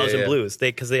 right? Those Belgian blues,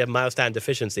 because they have myostatin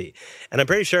deficiency. And I'm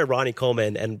pretty sure Ronnie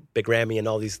Coleman and Big Ramy and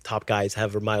all these top guys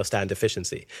have a myostatin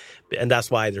deficiency, and that's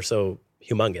why they're so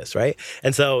humongous, right?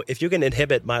 And so if you can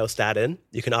inhibit myostatin,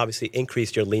 you can obviously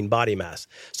increase your lean body mass.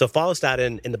 So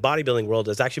follistatin in the bodybuilding world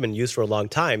has actually been used for a long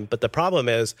time, but the problem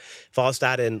is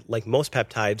follistatin, like most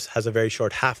peptides, has a very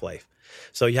short half-life.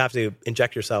 So you have to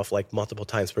inject yourself like multiple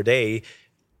times per day,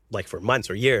 like for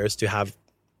months or years to have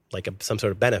like some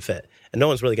sort of benefit. And no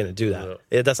one's really going to do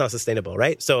that. That's not sustainable,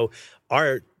 right? So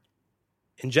our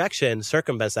injection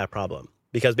circumvents that problem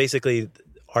because basically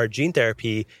our gene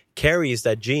therapy carries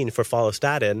that gene for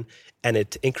follistatin and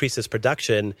it increases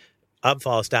production of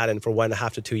follistatin for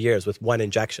 1.5 to 2 years with one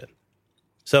injection.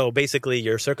 So basically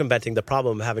you're circumventing the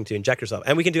problem of having to inject yourself.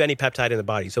 And we can do any peptide in the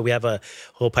body. So we have a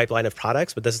whole pipeline of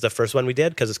products, but this is the first one we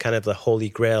did because it's kind of the holy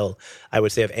grail, I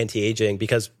would say, of anti-aging,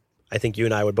 because I think you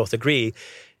and I would both agree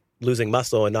losing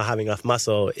muscle and not having enough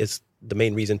muscle is the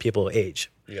main reason people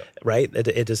age, right?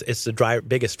 It's the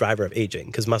biggest driver of aging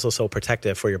because muscle is so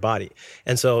protective for your body.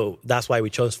 And so that's why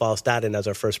we chose follistatin as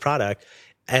our first product.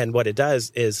 And what it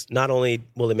does is not only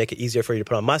will it make it easier for you to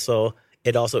put on muscle,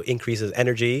 it also increases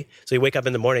energy. So you wake up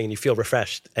in the morning and you feel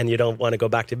refreshed and you don't want to go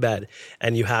back to bed,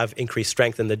 and you have increased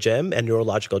strength in the gym and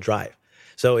neurological drive.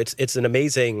 So it's an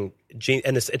amazing gene,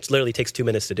 and it literally takes 2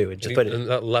 minutes to do it. And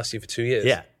that lasts you for 2 years?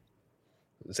 Yeah.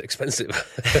 It's expensive.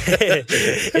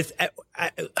 It's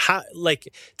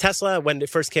like Tesla, when it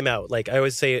first came out, like I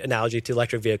always say analogy to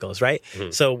electric vehicles, right?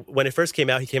 Mm-hmm. So when it first came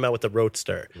out, he came out with the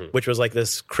Roadster, which was like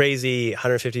this crazy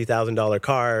 $150,000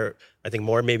 car, I think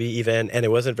more maybe even, and it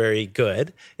wasn't very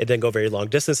good. It didn't go very long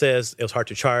distances. It was hard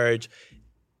to charge.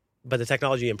 But the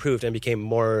technology improved and became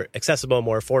more accessible,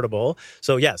 more affordable.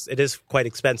 So yes, it is quite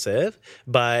expensive,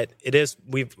 but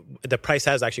the price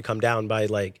has actually come down by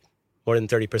like more than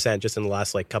 30% just in the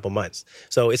last like couple months.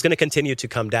 So it's going to continue to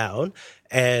come down.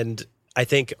 And I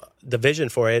think the vision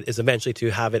for it is eventually to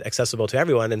have it accessible to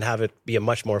everyone and have it be a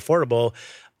much more affordable.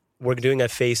 We're doing a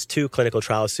phase 2 clinical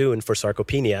trial soon for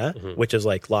sarcopenia, which is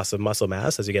like loss of muscle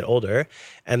mass as you get older.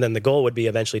 And then the goal would be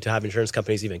eventually to have insurance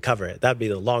companies even cover it. That'd be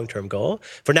the long-term goal.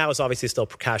 For now, it's obviously still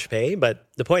cash pay, but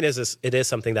the point is it is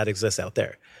something that exists out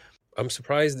there. I'm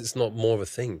surprised it's not more of a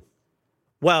thing.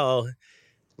 Well,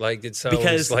 like it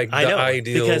sounds like the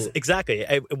ideal. Because exactly,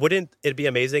 wouldn't it be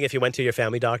amazing if you went to your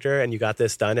family doctor and you got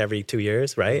this done every 2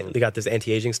 years, right? You got this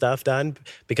anti-aging stuff done,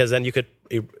 because then you could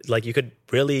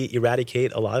really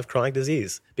eradicate a lot of chronic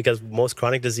disease, because most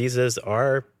chronic diseases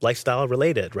are lifestyle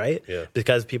related, right? Yeah.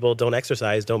 Because people don't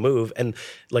exercise, don't move, and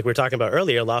like we were talking about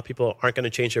earlier, a lot of people aren't going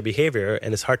to change their behavior,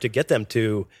 and it's hard to get them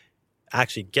to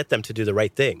do the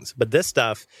right things. But this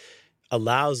stuff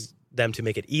allows them to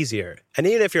make it easier. And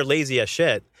even if you're lazy as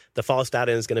shit, the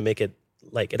follistatin is going to make it,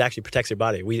 like, it actually protects your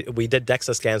body. We did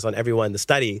DEXA scans on everyone in the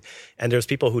study, and there's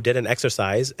people who didn't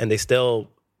exercise and they still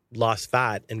lost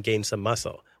fat and gained some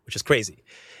muscle, which is crazy.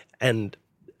 And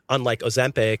unlike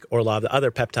Ozempic or a lot of the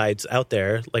other peptides out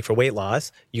there, like for weight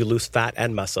loss, you lose fat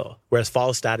and muscle, whereas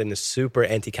follistatin is super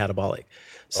anti-catabolic.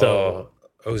 So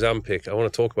Ozempic, I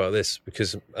want to talk about this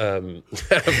because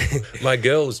my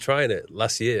girl was trying it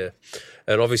last year,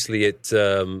 and obviously it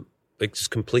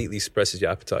just completely suppresses your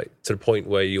appetite to the point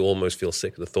where you almost feel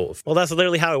sick at the thought of. Well, that's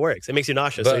literally how it works. It makes you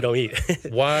nauseous, so you don't eat.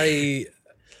 Why?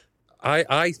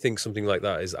 I think something like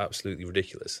that is absolutely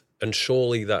ridiculous, and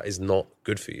surely that is not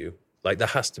good for you. Like, there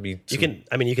has to be. You can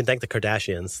thank the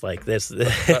Kardashians. Like this.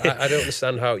 But I don't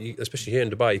understand how you, especially here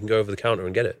in Dubai, you can go over the counter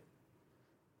and get it.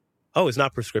 Oh, it's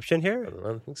not prescription here? I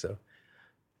don't think so.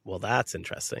 Well, that's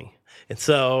interesting. And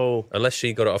so, unless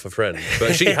she got it off a friend,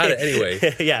 but she had it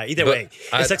anyway. Yeah, either way,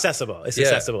 it's accessible. It's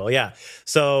accessible. Yeah.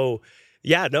 So,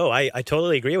 yeah, no, I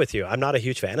totally agree with you. I'm not a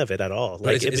huge fan of it at all.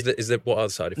 Like, is there what other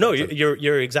side effects? No,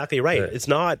 you're exactly right. Yeah. It's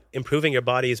not improving your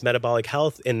body's metabolic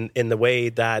health in the way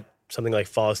that something like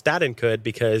follistatin could,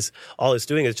 because all it's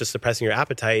doing is just suppressing your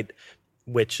appetite,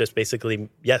 which just basically,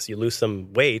 yes, you lose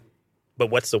some weight. But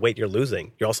what's the weight you're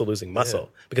losing? You're also losing muscle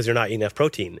because you're not eating enough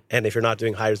protein. And if you're not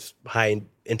doing high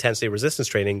intensity resistance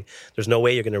training, there's no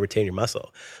way you're going to retain your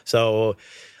muscle. So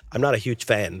I'm not a huge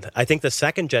fan. I think the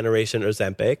second generation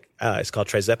Ozempic, it's called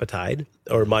trizepatide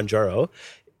or Mounjaro,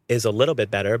 is a little bit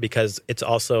better because it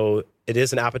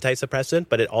is an appetite suppressant,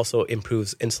 but it also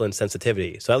improves insulin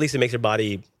sensitivity. So at least it makes your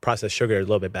body process sugar a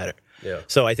little bit better. Yeah.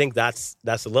 So I think that's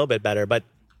a little bit better. But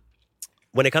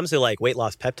when it comes to like weight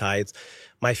loss peptides,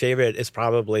 my favorite is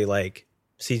probably like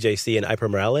CJC and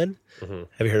ipamorelin. Mm-hmm.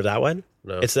 Have you heard of that one?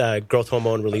 No. It's a growth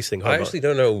hormone releasing hormone. I actually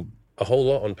don't know a whole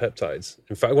lot on peptides.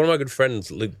 In fact, one of my good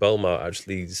friends, Luke Belmar,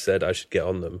 actually said I should get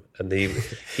on them. And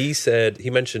he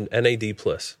mentioned NAD+.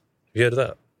 Have you heard of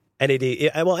that?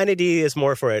 NAD, well, NAD is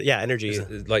more for energy.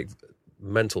 It's like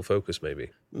mental focus, maybe.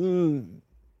 I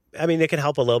mean, it can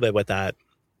help a little bit with that,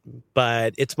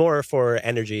 but it's more for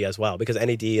energy as well because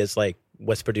NAD is like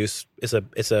what's produced. It's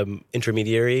a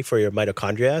intermediary for your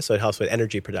mitochondria, so it helps with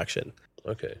energy production.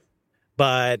 Okay,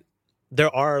 but there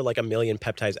are like a million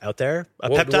peptides out there.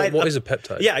 What is a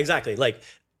peptide? Yeah, exactly. Like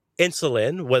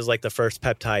insulin was like the first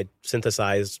peptide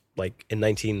synthesized like in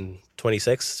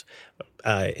 1926.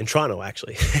 In Toronto,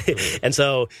 actually. Mm-hmm. And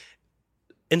so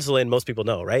insulin, most people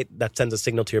know, right? That sends a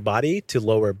signal to your body to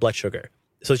lower blood sugar.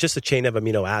 So it's just a chain of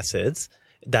amino acids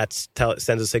that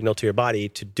sends a signal to your body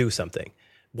to do something.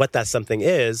 What that something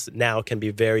is now can be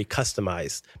very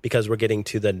customized because we're getting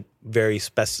to the very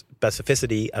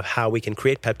specificity of how we can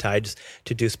create peptides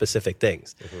to do specific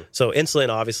things. Mm-hmm. So insulin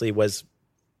obviously was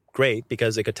great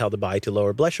because it could tell the body to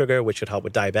lower blood sugar, which would help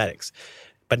with diabetics.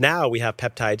 But now we have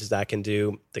peptides that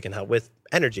can help with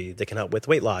energy, they can help with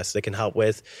weight loss, they can help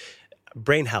with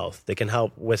brain health, they can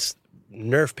help with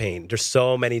nerve pain. There's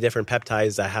so many different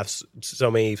peptides that have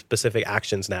so many specific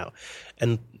actions now.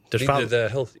 And they're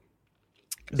healthy.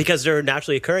 Because they're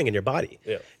naturally occurring in your body.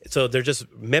 Yeah. So they're just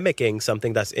mimicking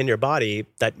something that's in your body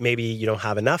that maybe you don't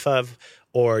have enough of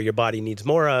or your body needs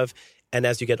more of. And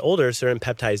as you get older, certain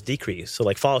peptides decrease. So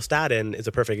like follistatin is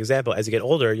a perfect example. As you get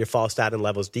older, your follistatin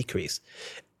levels decrease.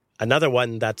 Another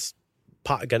one that's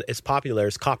popular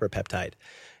is copper peptide,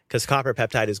 because copper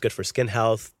peptide is good for skin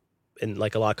health, and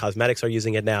like a lot of cosmetics are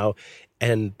using it now.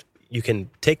 And you can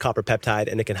take copper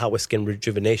peptide and it can help with skin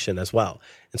rejuvenation as well.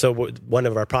 And so one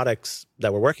of our products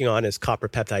that we're working on is copper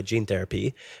peptide gene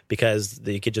therapy, because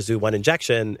you could just do one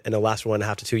injection and it'll last for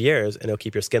 1.5 to 2 years and it'll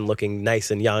keep your skin looking nice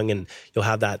and young, and you'll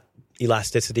have that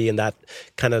elasticity and that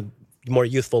kind of more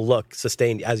youthful look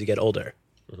sustained as you get older.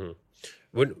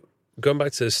 Mm-hmm. Going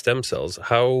back to stem cells,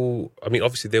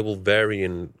 obviously they will vary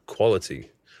in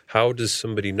quality. How does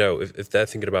somebody know if they're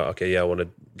thinking about, okay, yeah, I want to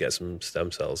get some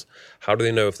stem cells? How do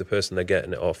they know if the person they're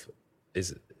getting it off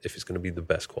if it's going to be the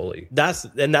best quality? That's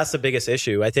the biggest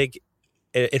issue. I think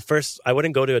at first I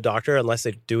wouldn't go to a doctor unless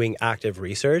they're doing active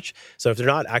research. So if they're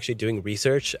not actually doing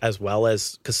research as well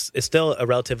as, because it's still a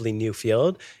relatively new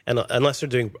field, and unless they're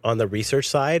doing on the research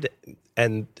side,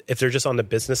 and if they're just on the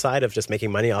business side of just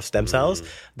making money off stem cells,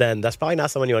 then that's probably not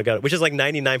someone you want to go to, which is like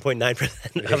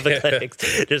 99.9% of the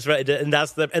clinics. Just right, and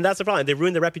that's the problem. They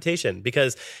ruin the reputation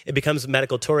because it becomes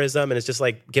medical tourism, and it's just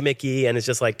like gimmicky, and it's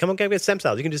just like, come on, get stem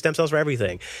cells. You can do stem cells for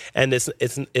everything, and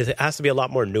it has to be a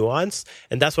lot more nuanced,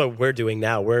 and that's what we're doing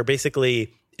now. We're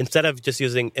basically, instead of just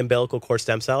using umbilical cord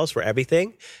stem cells for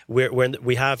everything,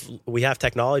 we have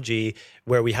technology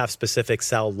where we have specific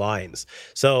cell lines.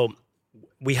 So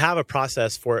we have a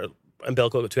process for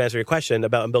umbilical, to answer your question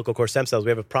about umbilical cord stem cells.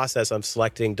 We have a process of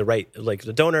selecting the right, like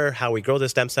the donor, how we grow the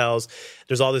stem cells.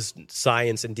 There's all this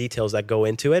science and details that go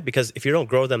into it, because if you don't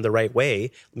grow them the right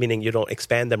way, meaning you don't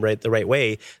expand them the right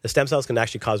way, the stem cells can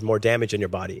actually cause more damage in your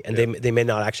body, and they may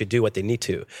not actually do what they need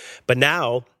to. But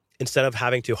now, instead of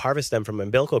having to harvest them from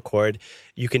umbilical cord,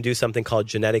 you can do something called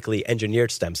genetically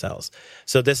engineered stem cells.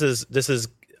 So this is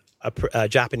a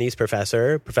Japanese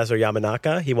professor, Professor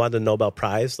Yamanaka. He won the Nobel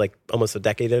Prize like almost a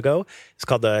decade ago. It's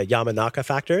called the Yamanaka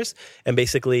factors. And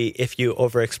basically, if you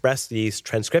overexpress these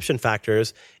transcription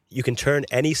factors, you can turn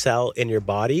any cell in your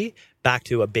body back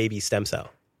to a baby stem cell.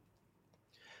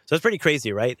 So it's pretty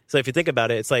crazy, right? So if you think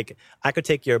about it, it's like I could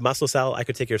take your muscle cell, I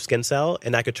could take your skin cell,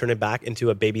 and I could turn it back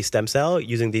into a baby stem cell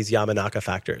using these Yamanaka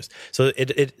factors. So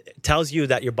it tells you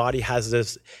that your body has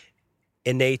this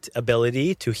innate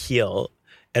ability to heal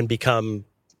and become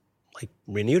like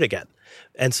renewed again.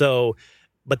 And so,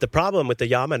 but the problem with the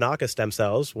Yamanaka stem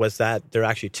cells was that they're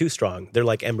actually too strong. They're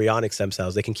like embryonic stem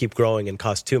cells. They can keep growing and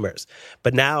cause tumors.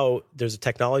 But now there's a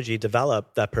technology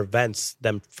developed that prevents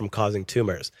them from causing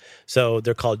tumors. So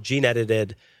they're called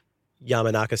gene-edited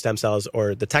Yamanaka stem cells,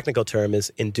 or the technical term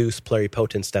is induced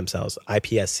pluripotent stem cells,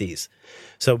 iPSCs.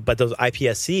 So, but those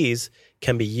iPSCs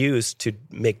can be used to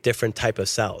make different type of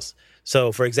cells.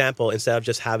 So, for example, instead of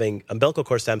just having umbilical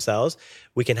cord stem cells,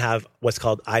 we can have what's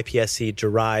called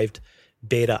iPSC-derived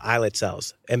beta islet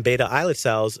cells. And beta islet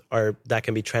cells are that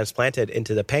can be transplanted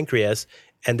into the pancreas,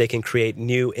 and they can create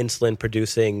new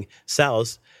insulin-producing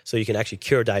cells so you can actually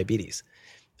cure diabetes.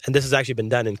 And this has actually been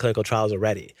done in clinical trials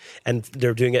already. And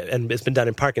they're doing it, and it's been done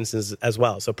in Parkinson's as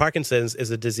well. So Parkinson's is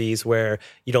a disease where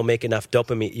you don't make enough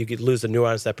dopamine. You lose the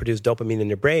neurons that produce dopamine in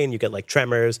your brain. You get like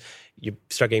tremors. You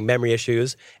start getting memory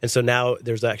issues. And so now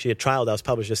there's actually a trial that was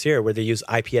published this year where they use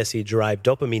iPSC-derived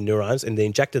dopamine neurons, and they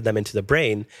injected them into the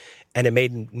brain, and it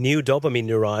made new dopamine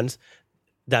neurons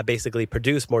that basically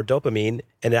produce more dopamine,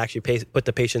 and it actually put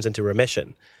the patients into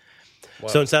remission. Wow.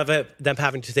 So instead of them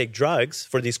having to take drugs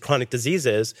for these chronic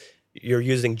diseases, you're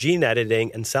using gene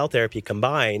editing and cell therapy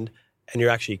combined, and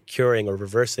you're actually curing or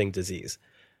reversing disease.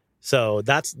 So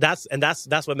that's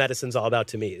what medicine's all about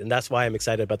to me, and that's why I'm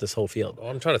excited about this whole field. Well,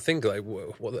 I'm trying to think, like,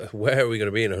 where are we going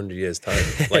to be in 100 years' time?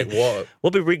 Like, what?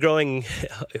 We'll be regrowing.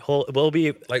 We'll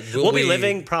be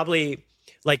living probably.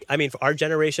 Like, I mean, for our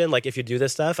generation, like if you do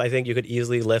this stuff, I think you could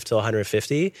easily live till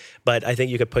 150. But I think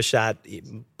you could push that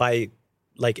by,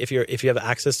 like, if you have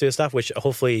access to this stuff, which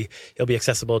hopefully it'll be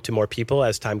accessible to more people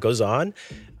as time goes on.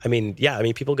 I mean,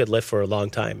 people could live for a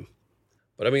long time.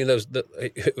 But I mean,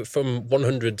 from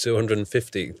 100 to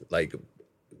 150, like,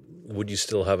 would you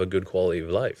still have a good quality of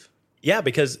life? Yeah,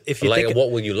 because if you what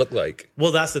will you look like?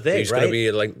 Well, that's the thing, You're just going to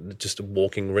be like just a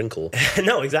walking wrinkle.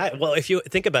 No, exactly. Well, if you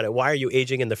think about it, why are you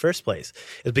aging in the first place?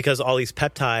 It's because all these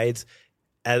peptides,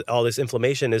 all this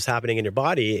inflammation is happening in your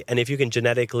body, and if you can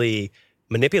genetically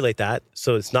manipulate that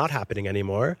so it's not happening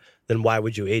anymore, then why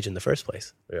would you age in the first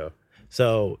place? Yeah.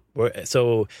 So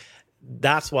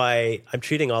that's why I'm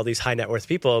treating all these high net worth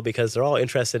people, because they're all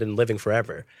interested in living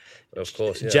forever. Of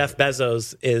course, yeah. Jeff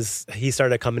Bezos he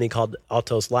started a company called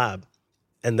Altos Lab.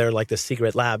 And they're like the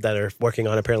secret lab that are working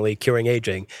on apparently curing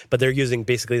aging, but they're using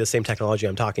basically the same technology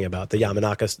I'm talking about. The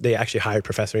Yamanaka, they actually hired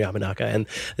Professor Yamanaka,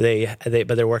 and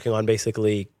but they're working on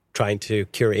basically trying to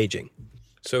cure aging.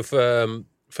 So for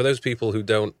those people who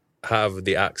don't have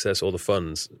the access or the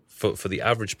funds, for the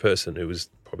average person who is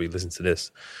probably listening to this,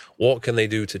 what can they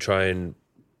do to try and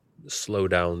slow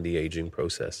down the aging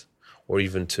process? Or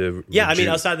even to I mean,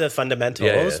 outside the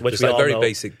fundamentals, which just we like all very know,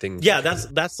 basic things. Yeah,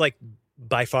 that's like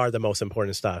by far the most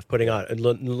important stuff. Putting on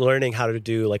learning how to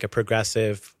do like a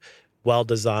progressive,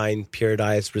 well-designed,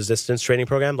 periodized resistance training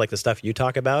program, like the stuff you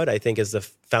talk about, I think is the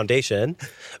foundation.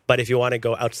 But if you want to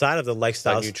go outside of the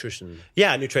lifestyles, like nutrition,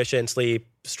 nutrition, sleep,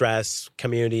 stress,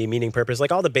 community, meaning, purpose,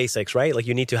 like all the basics, right? Like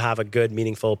you need to have a good,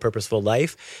 meaningful, purposeful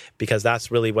life, because that's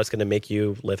really what's going to make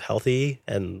you live healthy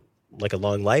and like a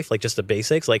long life. Like just the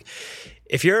basics. Like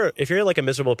if you're like a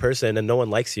miserable person and no one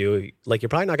likes you, like you're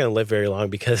probably not going to live very long,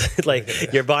 because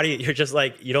like your body, you're just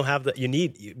like, you don't have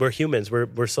we're humans,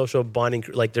 we're social bonding.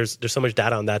 Like there's so much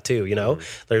data on that too, you know,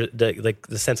 there's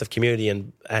the sense of community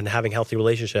and having healthy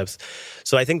relationships.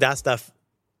 So I think that stuff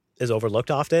is overlooked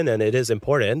often, and it is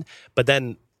important. But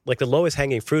then like the lowest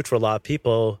hanging fruit for a lot of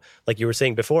people, like you were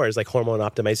saying before, is like hormone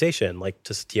optimization, like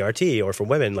just TRT, or for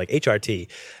women, like HRT.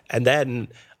 And then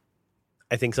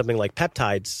I think something like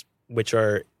peptides, which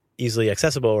are easily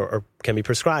accessible or can be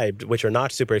prescribed, which are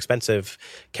not super expensive,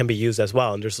 can be used as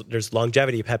well. And there's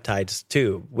longevity peptides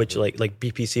too, which like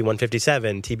BPC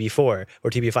 157, TB4, or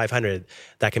TB 500,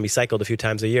 that can be cycled a few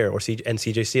times a year, or and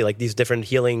CJC, like these different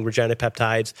healing regenerative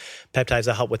peptides that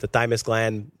help with the thymus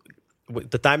gland.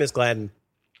 The thymus gland,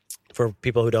 for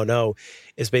people who don't know,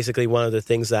 is basically one of the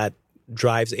things that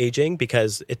drives aging,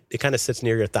 because it kind of sits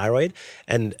near your thyroid.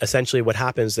 And essentially what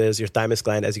happens is your thymus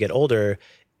gland, as you get older,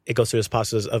 it goes through this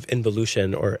process of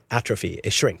involution or atrophy.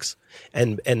 It shrinks.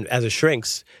 And as it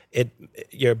shrinks,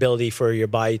 your ability for your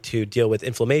body to deal with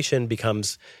inflammation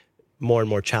becomes more and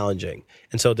more challenging.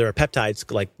 And so there are peptides,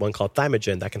 like one called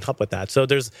Thymogen, that can help with that. So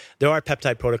there are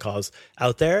peptide protocols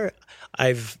out there.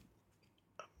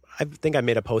 I think I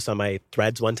made a post on my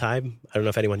Threads one time. I don't know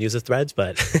if anyone uses Threads,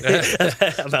 but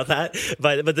about that.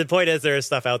 But the point is, there is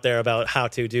stuff out there about how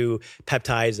to do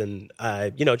peptides and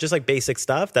just like basic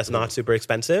stuff that's not super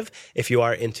expensive if you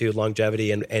are into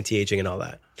longevity and anti-aging and all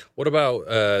that. What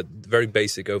about very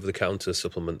basic over-the-counter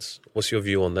supplements? What's your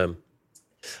view on them?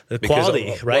 The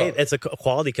quality, right? It's a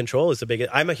quality control is the biggest.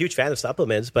 I'm a huge fan of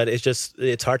supplements, but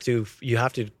it's hard to.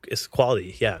 It's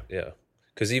quality, yeah. Yeah,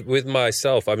 because with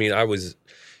myself, I mean, I was.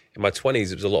 In my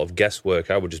 20s, it was a lot of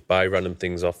guesswork. I would just buy random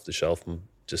things off the shelf and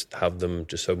just have them,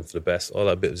 just hoping for the best. Or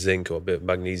a bit of zinc or a bit of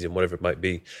magnesium, whatever it might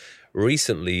be.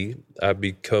 Recently, I've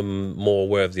become more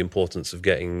aware of the importance of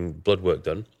getting blood work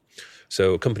done.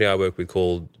 So a company I work with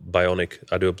called Bionic,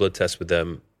 I do a blood test with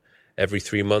them every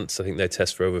 3 months. I think they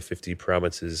test for over 50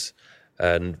 parameters.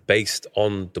 And based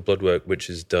on the blood work, which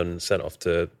is done, sent off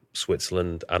to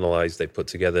Switzerland, analysed, they put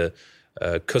together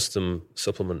custom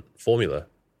supplement formula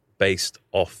based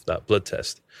off that blood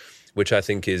test, which I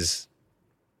think it's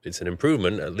an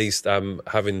improvement. At least I'm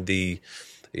having the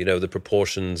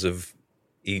proportions of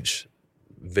each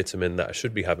vitamin that I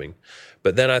should be having.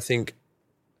 But then I think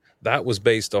that was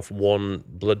based off one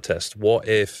blood test. What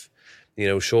if,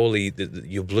 surely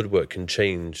your blood work can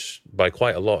change by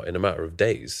quite a lot in a matter of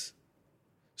days.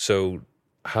 So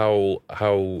how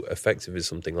effective is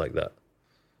something like that?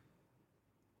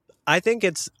 I think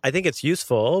it's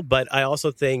useful, but I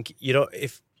also think,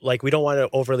 if we don't want to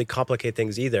overly complicate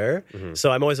things either. Mm-hmm.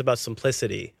 So I'm always about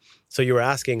simplicity. So you were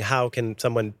asking, how can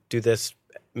someone do this,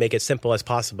 make it simple as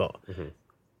possible? Mm-hmm.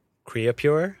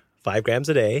 Creapure, 5 grams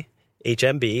a day,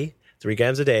 HMB, 3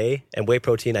 grams a day, and whey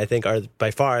protein, I think, are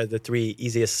by far the 3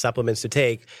 easiest supplements to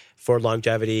take for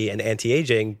longevity and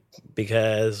anti-aging,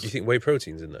 because... You think whey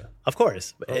protein's in there? Of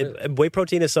course. Oh, really? Whey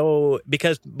protein is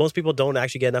because most people don't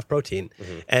actually get enough protein.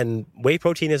 Mm-hmm. And whey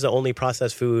protein is the only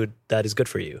processed food that is good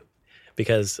for you.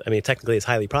 Because, technically it's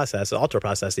highly processed,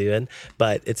 ultra-processed even,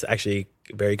 but it's actually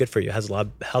very good for you. It has a lot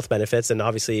of health benefits, and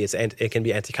obviously it can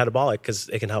be anti-catabolic because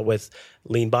it can help with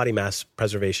lean body mass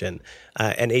preservation.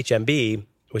 And HMB,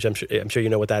 which I'm sure you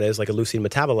know what that is, like a leucine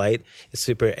metabolite, is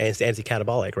super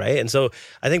anti-catabolic, right? And so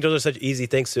I think those are such easy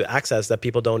things to access that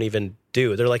people don't even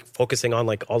do. They're like focusing on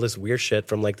like all this weird shit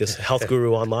from like this health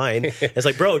guru online. It's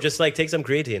like, bro, just like take some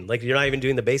creatine. Like you're not even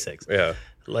doing the basics. Yeah.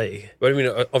 But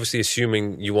obviously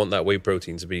assuming you want that whey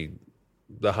protein to be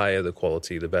the higher the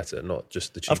quality, the better, not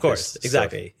just the cheapest. Of course,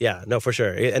 exactly. Stuff. Yeah, no, for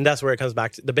sure. And that's where it comes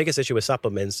back to. The biggest issue with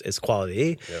supplements is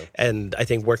quality. Yeah. And I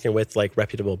think working with like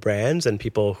reputable brands and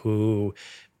people who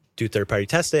do third-party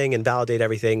testing and validate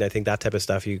everything, I think that type of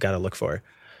stuff you got to look for.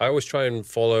 I always try and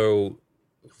follow,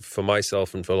 for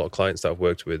myself and for a lot of clients that I've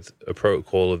worked with, a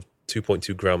protocol of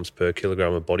 2.2 grams per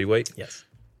kilogram of body weight. Yes.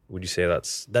 Would you say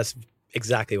that's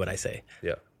exactly what I say?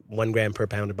 Yeah. 1 gram per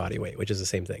pound of body weight, which is the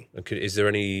same thing. Okay. Is there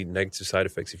any negative side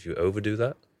effects if you overdo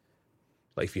that?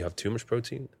 Like if you have too much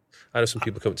protein? I know some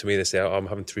people come to me and they say, oh, I'm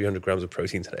having 300 grams of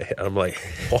protein today. And I'm like,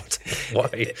 what?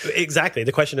 Why? Exactly.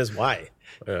 The question is why?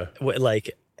 Yeah.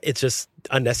 Like, it's just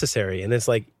unnecessary. And it's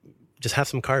like, just have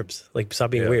some carbs. Like,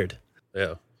 stop being weird.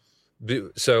 Yeah.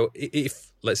 So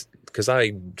because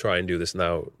I try and do this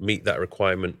now, meet that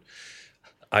requirement,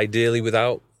 ideally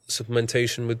without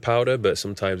supplementation with powder, but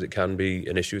sometimes it can be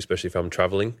an issue, especially if I'm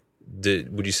traveling.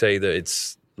 Would you say that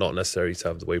it's not necessary to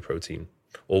have the whey protein?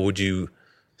 Or would you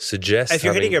suggest if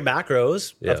you're hitting your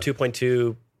macros of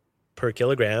 2.2 per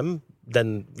kilogram,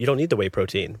 then you don't need the whey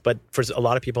protein. But for a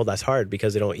lot of people, that's hard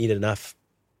because they don't eat enough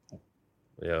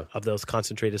of those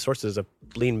concentrated sources of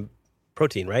lean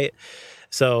protein, right?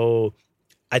 So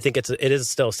I think it is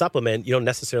still a supplement. You don't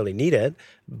necessarily need it,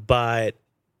 but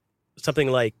something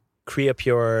like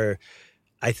Creapure,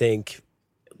 I think,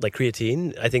 like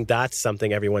creatine, I think that's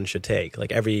something everyone should take.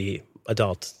 Like every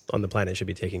adult on the planet should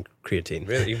be taking creatine.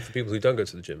 Really? Even for people who don't go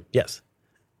to the gym? Yes.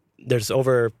 There's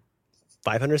over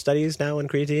 500 studies now on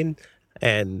creatine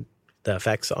and the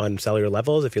effects on cellular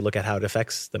levels. If you look at how it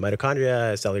affects the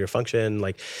mitochondria, cellular function,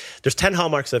 like there's 10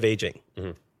 hallmarks of aging.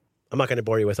 Mm-hmm. I'm not going to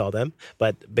bore you with all them,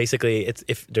 but basically it's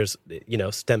if there's,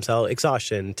 stem cell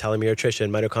exhaustion, telomere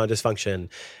attrition, mitochondrial dysfunction,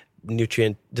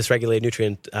 dysregulated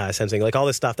nutrient sensing, like all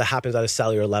this stuff that happens at a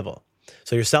cellular level.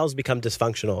 So your cells become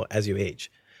dysfunctional as you age.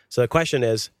 So the question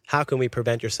is, how can we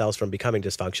prevent your cells from becoming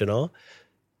dysfunctional?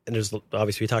 And there's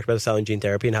obviously we talked about cell and gene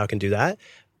therapy and how it can do that.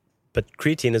 But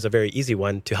creatine is a very easy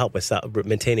one to help with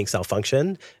maintaining cell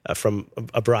function for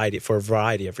a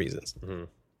variety of reasons. Mm-hmm.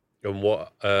 And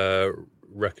what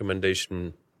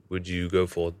recommendation would you go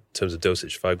for in terms of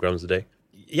dosage? 5 grams a day?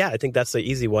 Yeah, I think that's the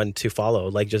easy one to follow.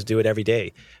 Like just do it every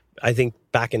day. I think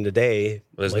back in the day,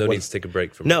 there's no need to take a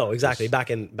break from. No, exactly. Back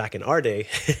in our day,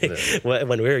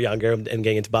 when we were younger and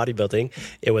getting into bodybuilding,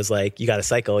 it was like you got to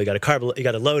cycle, you got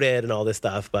to load it, and all this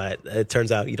stuff. But it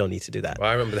turns out you don't need to do that. Well,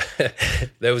 I remember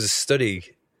there was a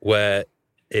study where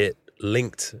it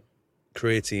linked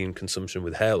creatine consumption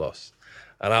with hair loss.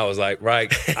 And I was like,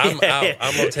 right, I'm out.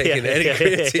 I'm not taking any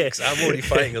creatine because I'm already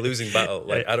fighting a losing battle.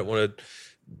 Like, I don't want to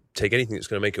take anything that's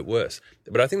going to make it worse.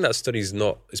 But I think that study's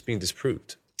it's being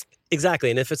disproved. Exactly.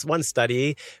 And if it's one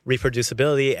study,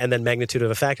 reproducibility and then magnitude of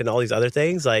effect and all these other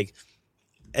things,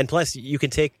 and plus you can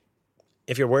take,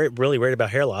 if you're really worried about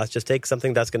hair loss, just take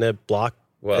something that's going to block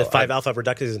the 5-alpha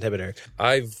reductase inhibitor.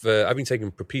 I've been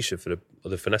taking Propecia for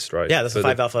the finasteride. Yeah, that's a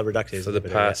 5-alpha reductase for the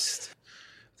past.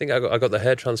 I think I got the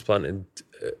hair transplant in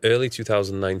early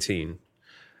 2019,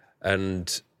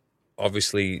 and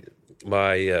obviously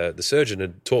the surgeon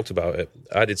had talked about it.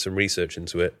 I did some research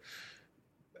into it,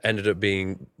 ended up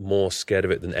being more scared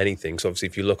of it than anything. So obviously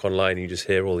if you look online and you just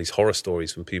hear all these horror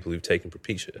stories from people who've taken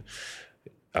Propecia,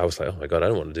 I was like, oh my God, I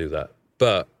don't want to do that.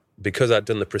 But because I'd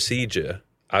done the procedure,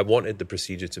 I wanted the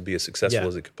procedure to be as successful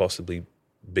as it could possibly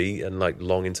be and like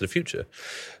long into the future.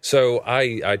 So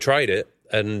I tried it,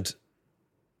 and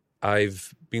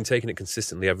I've been taking it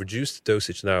consistently. I've reduced the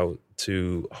dosage now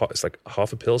to, it's like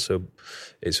half a pill. So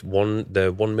it's 1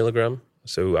 milligram.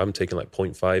 So I'm taking like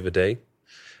 0.5 a day.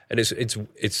 And it's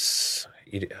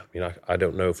I mean, I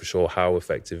don't know for sure how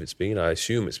effective it's been. I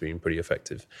assume it's been pretty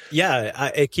effective.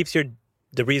 Yeah, it keeps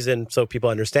the reason, so people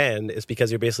understand, is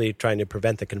because you're basically trying to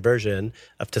prevent the conversion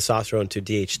of testosterone to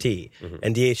DHT. Mm-hmm.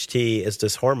 And DHT is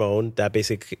this hormone that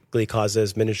basically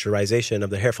causes miniaturization of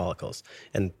the hair follicles.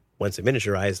 And once it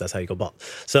miniaturize, that's how you go bald.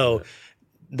 So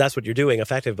that's what you're doing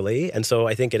effectively. And so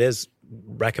I think it is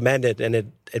recommended, and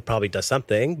it probably does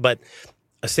something. But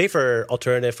a safer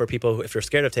alternative for people who, if you're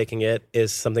scared of taking it,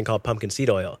 is something called pumpkin seed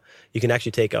oil. You can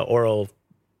actually take an oral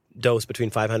dose between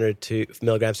 500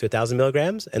 milligrams to 1,000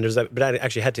 milligrams. And but I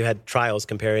actually had trials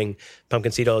comparing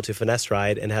pumpkin seed oil to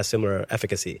finasteride, and has similar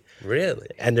efficacy. Really?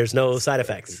 And there's no side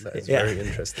effects. That's very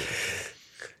interesting.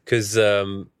 Because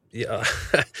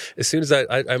as soon as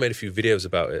I made a few videos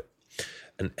about it,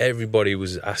 and everybody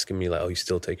was asking me like, oh, you're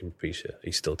still taking Propecia? Are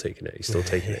you still taking it? Are you still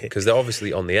taking it? Because they're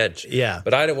obviously on the edge. Yeah.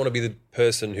 But I don't want to be the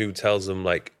person who tells them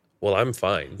like, well, I'm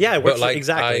fine. Yeah, it works, but like,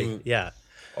 exactly.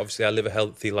 Obviously, I live a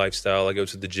healthy lifestyle. I go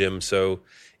to the gym. So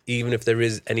even if there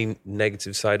is any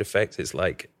negative side effect, it's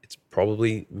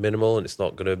probably minimal, and it's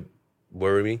not going to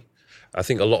worry me. I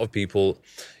think a lot of people,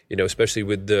 especially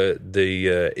with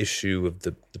the issue of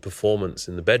the performance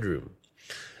in the bedroom,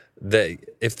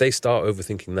 if they start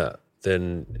overthinking that,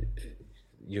 then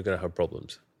you're going to have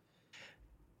problems.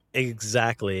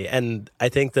 Exactly. And I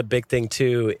think the big thing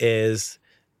too is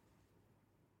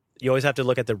you always have to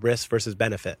look at the risk versus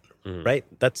benefit, right?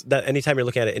 That's anytime you're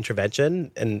looking at an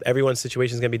intervention, and everyone's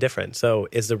situation is going to be different. So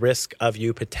is the risk of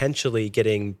you potentially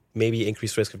getting maybe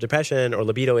increased risk of depression or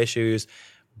libido issues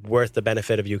worth the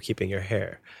benefit of you keeping your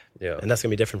hair? Yeah. And that's going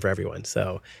to be different for everyone.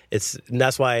 So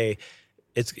that's why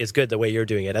it's good the way you're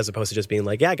doing it, as opposed to just being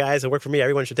like, yeah, guys, it worked for me.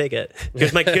 Everyone should take it.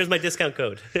 Here's my discount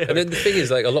code. And then the thing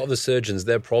is, like, a lot of the surgeons,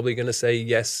 they're probably going to say,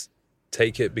 yes,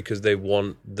 take it, because they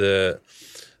want the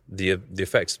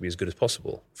effects to be as good as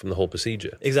possible from the whole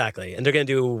procedure. Exactly. And they're going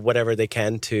to do whatever they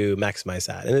can to maximize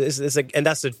that. And and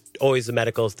that's always the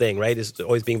medical thing, right? Is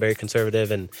always being very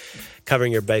conservative and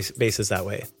covering your bases that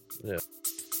way. Yeah.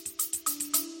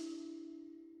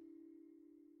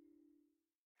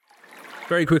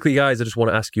 Very quickly, guys, I just want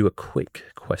to ask you a quick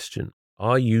question.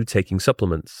 Are you taking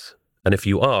supplements? And if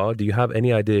you are, do you have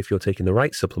any idea if you're taking the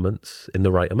right supplements in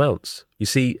the right amounts? You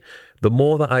see, the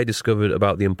more that I discovered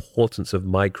about the importance of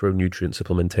micronutrient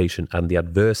supplementation and the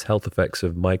adverse health effects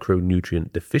of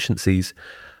micronutrient deficiencies,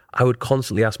 I would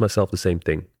constantly ask myself the same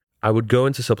thing. I would go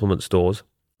into supplement stores,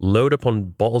 load up on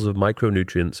bottles of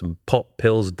micronutrients, and pop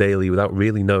pills daily without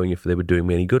really knowing if they were doing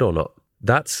me any good or not.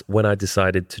 That's when I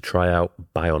decided to try out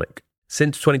Bionic.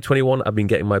 Since 2021, I've been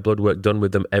getting my blood work done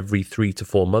with them every 3 to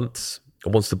 4 months.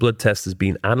 And once the blood test has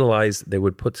been analyzed, they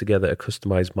would put together a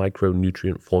customized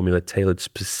micronutrient formula tailored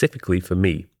specifically for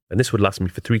me. And this would last me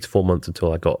for 3 to 4 months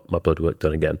until I got my blood work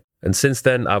done again. And since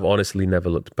then, I've honestly never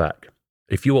looked back.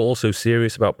 If you are also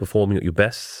serious about performing at your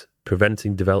best,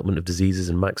 preventing development of diseases,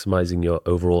 and maximizing your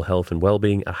overall health and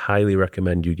well-being, I highly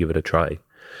recommend you give it a try.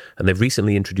 And they've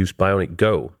recently introduced Bionic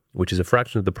Go, which is a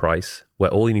fraction of the price, where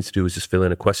all you need to do is just fill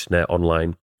in a questionnaire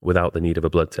online without the need of a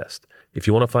blood test. If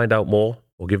you want to find out more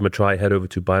or give them a try, head over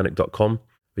to bionic.com,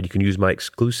 where you can use my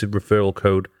exclusive referral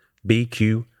code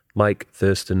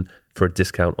BQMikeThurston for a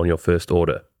discount on your first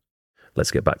order.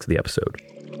 Let's get back to the episode.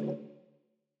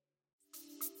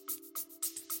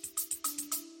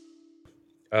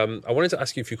 I wanted to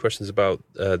ask you a few questions about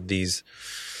these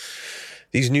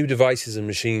new devices and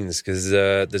machines, because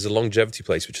there's a longevity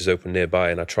place which is open nearby,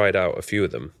 and I tried out a few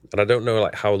of them, and I don't know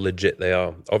like how legit they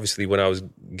are. Obviously, when I was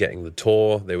getting the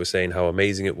tour, they were saying how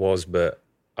amazing it was, but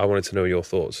I wanted to know your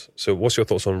thoughts. So what's your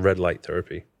thoughts on red light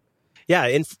therapy? Yeah,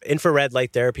 infrared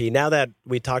light therapy. Now that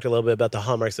we talked a little bit about the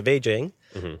hallmarks of aging,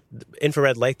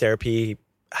 infrared light therapy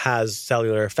has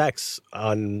cellular effects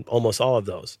on almost all of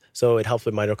those. So it helps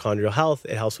with mitochondrial health.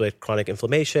 It helps with chronic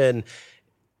inflammation.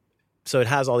 So it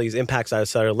has all these impacts at a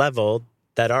cellular level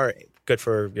that are good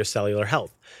for your cellular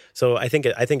health. So I think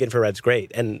infrared's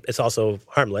great, and it's also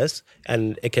harmless.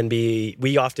 And it can be.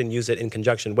 We often use it in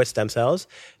conjunction with stem cells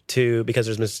because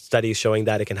there's been studies showing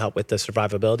that it can help with the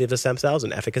survivability of the stem cells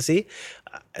and efficacy.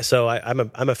 So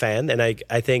I'm a fan, and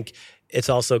I think it's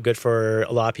also good for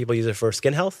a lot of people use it for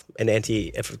skin health and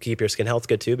keep your skin health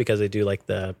good too, because they do like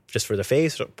just for the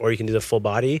face, or you can do the full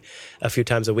body a few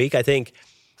times a week.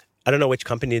 I don't know which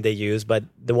company they use, but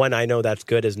the one I know that's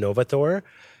good is Novathor.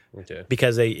 Okay.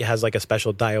 Because it has like a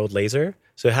special diode laser.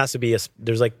 So it has to be,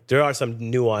 there are some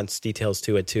nuanced details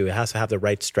to it too. It has to have the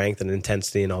right strength and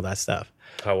intensity and all that stuff.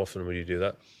 How often would you do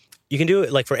that? You can do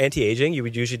it like for anti-aging, you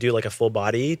would usually do like a full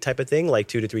body type of thing, like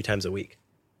 2 to 3 times a week.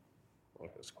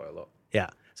 Okay, that's quite a lot.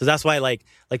 Yeah. So that's why like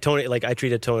Tony, like I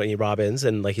treated Tony Robbins,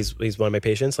 and like he's one of my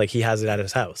patients. Like he has it at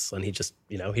his house, and he just,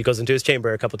 he goes into his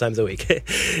chamber a couple times a week.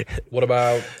 What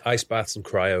about ice baths and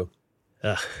cryo?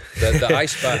 The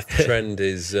ice bath trend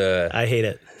is... I hate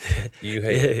it. You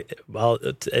hate it? Well,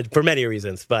 for many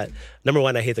reasons. But number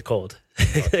one, I hate the cold.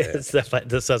 Okay.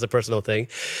 This is a personal thing.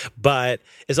 But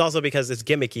it's also because it's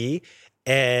gimmicky.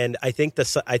 And I think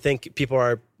people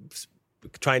are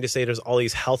trying to say there's all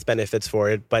these health benefits for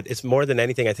it, but it's more than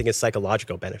anything, I think it's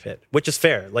psychological benefit, which is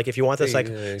fair. Like if you want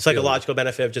the psychological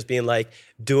benefit of just being like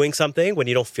doing something when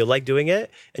you don't feel like doing it,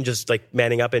 and just like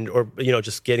manning up or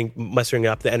just mustering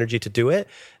up the energy to do it,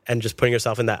 and just putting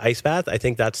yourself in that ice bath, I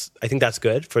think that's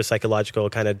good for psychological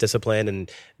kind of discipline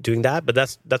and doing that. But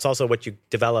that's also what you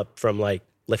develop from like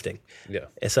lifting. Yeah.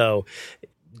 So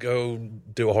go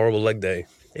do a horrible leg day.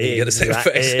 You get the same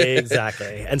effects.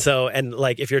 Exactly. And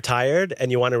like if you're tired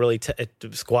and you want to really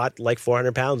squat like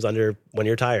 400 pounds when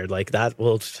you're tired, like that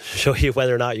will show you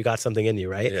whether or not you got something in you,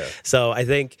 right? Yeah. So I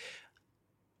think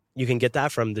you can get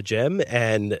that from the gym,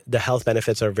 and the health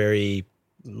benefits are very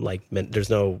like, there's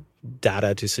no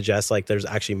data to suggest like there's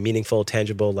actually meaningful,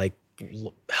 tangible like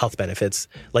health benefits.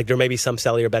 Like there may be some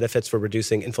cellular benefits for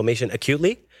reducing inflammation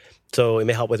acutely. So it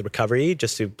may help with recovery,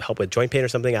 just to help with joint pain or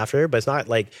something after, but it's not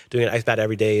like doing an ice bath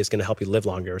every day is going to help you live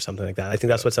longer or something like that. I think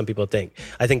that's what some people think.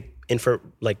 I think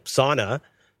like sauna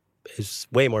is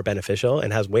way more beneficial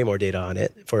and has way more data on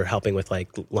it for helping with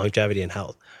like longevity and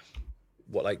health.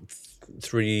 What, like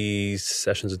 3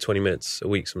 sessions of 20 minutes a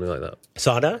week, something like that?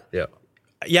 Sauna? Yeah.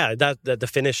 Yeah, the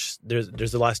Finnish,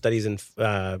 there's a lot of studies in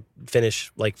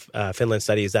Finnish, like Finland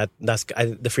studies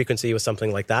the frequency was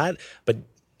something like that, but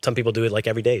some people do it like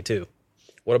every day too.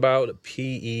 What about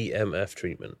PEMF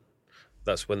treatment?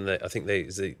 That's when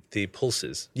the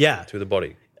pulses to the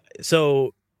body.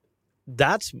 So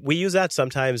we use that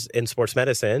sometimes in sports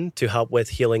medicine to help with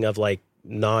healing of like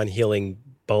non-healing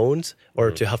bones,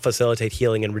 or to help facilitate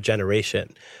healing and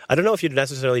regeneration. I don't know if you'd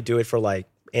necessarily do it for like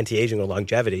anti-aging or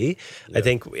longevity. Yeah. I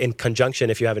think in conjunction,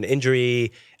 if you have an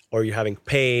injury or you're having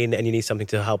pain and you need something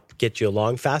to help get you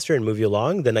along faster and move you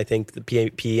along, then I think the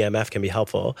PEMF can be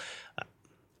helpful.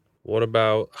 What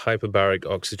about hyperbaric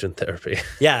oxygen therapy?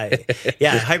 Yeah. We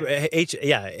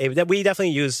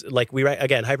definitely use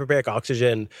hyperbaric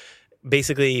oxygen.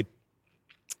 Basically,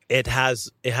 it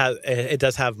does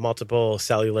have multiple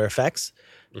cellular effects.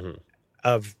 Mm-hmm.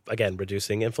 Of, again,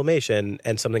 reducing inflammation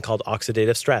and something called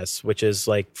oxidative stress, which is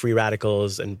like free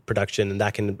radicals and production, and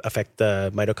that can affect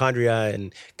the mitochondria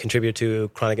and contribute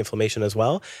to chronic inflammation as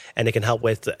well. And it can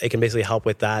basically help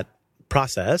with that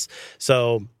process.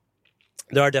 So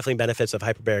there are definitely benefits of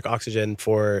hyperbaric oxygen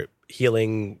for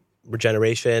healing,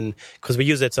 regeneration, because we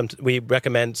use it. We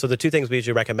recommend. So the two things we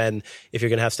usually recommend if you're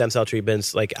going to have stem cell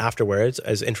treatments like afterwards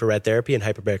is infrared therapy and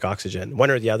hyperbaric oxygen.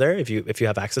 One or the other, if you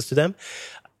have access to them.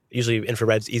 Usually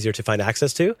infrared's easier to find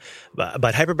access to, but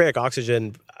hyperbaric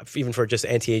oxygen, even for just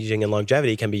anti-aging and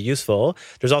longevity, can be useful.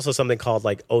 There's also something called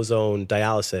like ozone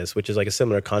dialysis, which is like a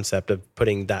similar concept of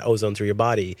putting that ozone through your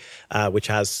body, which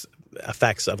has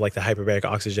effects of like the hyperbaric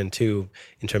oxygen too,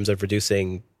 in terms of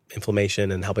reducing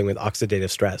inflammation and helping with oxidative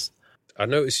stress. I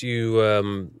notice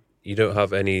you don't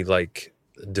have any like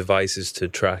devices to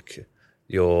track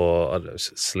your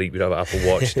sleep. You don't have Apple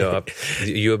Watch. Are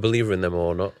you a believer in them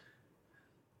or not?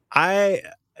 I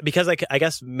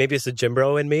guess maybe it's the gym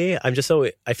bro in me. I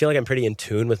feel like I'm pretty in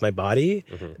tune with my body.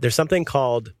 Mm-hmm. There's something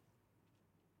called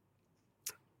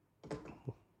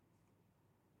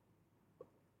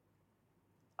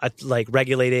like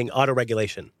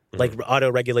auto-regulation. Mm-hmm. Like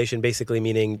auto-regulation basically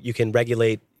meaning you can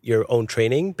regulate your own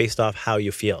training based off how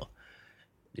you feel.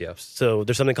 Yeah. So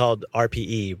there's something called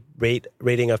RPE,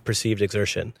 rating of perceived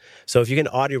exertion. So if you can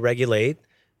auto-regulate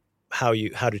how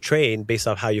to train based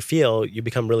off how you feel, you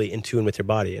become really in tune with your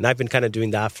body. And I've been kind of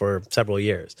doing that for several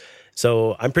years.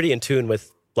 So I'm pretty in tune with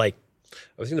like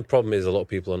I think the problem is a lot of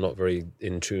people are not very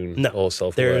in tune or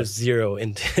self-aware. There's zero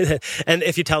in. And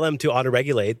if you tell them to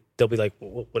auto-regulate, they'll be like,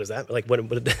 "What is that?" Like,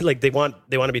 what like they want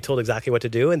to be told exactly what to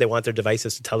do, and they want their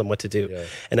devices to tell them what to do. Yeah.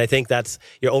 And I think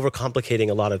you're overcomplicating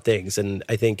a lot of things. And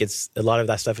I think it's a lot of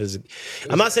that stuff is.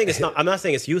 I'm not saying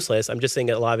it's useless. I'm just saying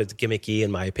a lot of it's gimmicky,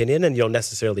 in my opinion, and you don't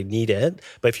necessarily need it.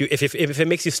 But if it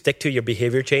makes you stick to your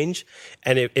behavior change,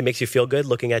 and it makes you feel good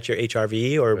looking at your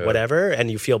HRV or whatever,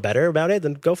 and you feel better about it,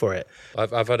 then go for it.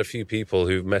 I've had a few people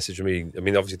who message me. I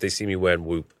mean, obviously they see me wearing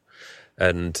Whoop,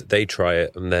 and they try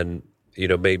it, and then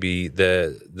maybe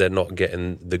they're not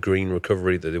getting the green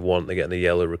recovery that they want. They're getting the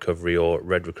yellow recovery or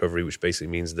red recovery, which basically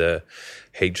means their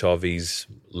HRV's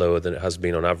lower than it has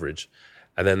been on average.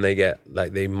 And then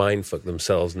they mind fuck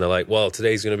themselves, and they're like, "Well,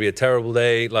 today's going to be a terrible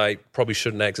day. Like, probably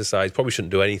shouldn't exercise. Probably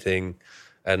shouldn't do anything."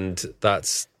 And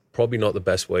that's probably not the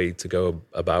best way to go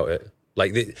about it.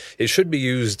 Like, it should be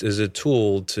used as a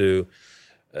tool to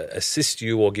assist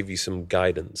you or give you some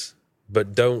guidance,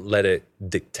 but don't let it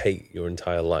dictate your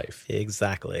entire life.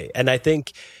 Exactly. And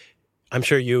I'm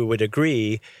sure you would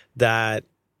agree that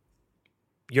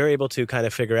you're able to kind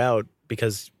of figure out,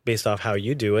 because based off how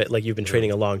you do it, like you've been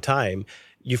training a long time,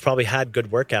 you've probably had good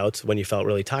workouts when you felt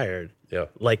really tired. Yeah.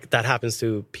 Like that happens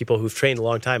to people who've trained a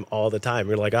long time all the time.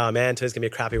 You're like, oh man, today's gonna be a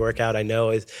crappy workout. I know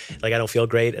it's like, I don't feel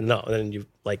great. And then you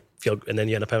and then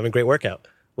you end up having a great workout.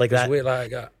 Like it's that. Weird,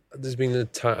 there's been a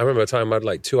time, I remember a time I had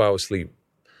like 2 hours sleep,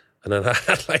 and then I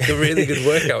had like a really good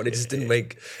workout, and it just didn't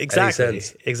make any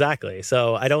sense. Exactly.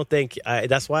 So I don't think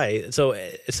that's why. So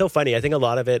it's so funny. I think a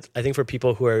lot of it, I think for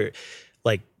people who are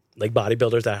like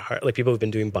bodybuilders like people who've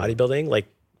been doing bodybuilding, like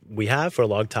we have for a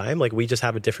long time, like we just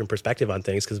have a different perspective on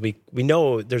things, because we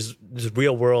know there's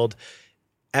real world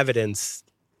evidence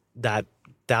that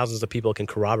thousands of people can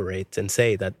corroborate and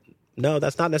say that, no,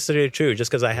 that's not necessarily true. Just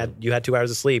because you had 2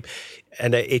 hours of sleep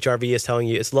and the HRV is telling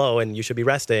you it's low and you should be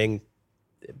resting,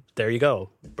 there you go.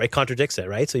 It contradicts it,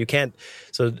 right? So you can't.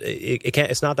 So it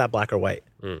can't. It's not that black or white.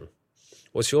 Mm.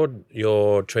 What's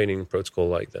your training protocol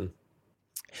like then?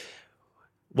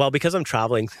 Well, because I'm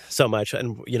traveling so much,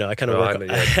 and I kind of work.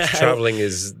 Traveling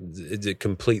it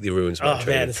completely ruins my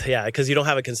training. Man, because you don't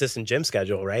have a consistent gym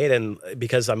schedule, right? And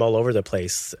because I'm all over the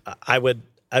place, I would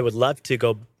love to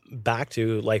go back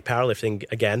to like powerlifting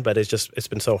again, but it's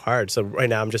been so hard. So right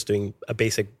now I'm just doing a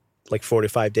basic like 4 to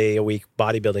 5 day a week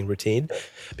bodybuilding routine,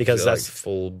 because that's like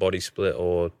full body split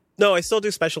or no, I still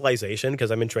do specialization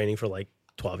because I've been training for like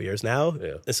 12 years now.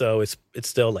 Yeah. So it's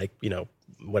still like,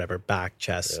 whatever, back,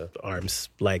 chest, arms,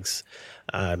 legs,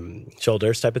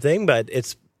 shoulders type of thing. But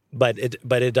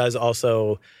it does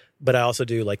also, but I also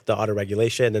do like the auto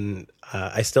regulation, and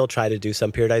I still try to do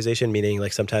some periodization, meaning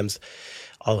like sometimes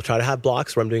I'll try to have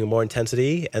blocks where I'm doing more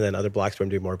intensity, and then other blocks where I'm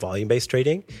doing more volume-based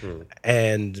training. Mm-hmm.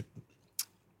 And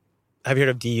have you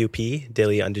heard of DUP,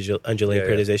 daily undulating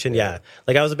periodization? Yeah.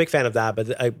 Like I was a big fan of that,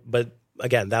 but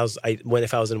again, that was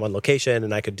if I was in one location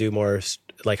and I could do more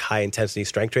like high intensity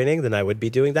strength training, then I would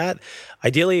be doing that.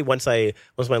 Ideally, once my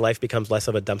life becomes less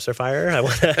of a dumpster fire,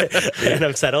 and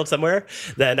I'm settled somewhere,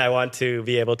 then I want to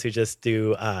be able to just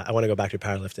do. I want to go back to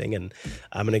powerlifting, and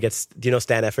I'm gonna get. Do you know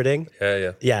Stan Efferding?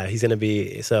 Yeah. He's gonna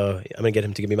be. So I'm gonna get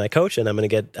him to be my coach, and I'm gonna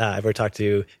get. I've already talked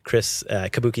to Chris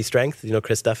Kabuki Strength. You know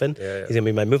Chris Duffin. Yeah. He's gonna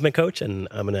be my movement coach, and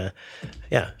I'm gonna.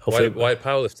 Yeah. Hopefully. Why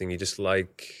powerlifting? You just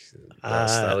like.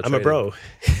 I'm a bro.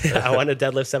 I want to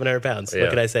deadlift 700 pounds. What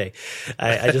can I say?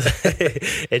 I just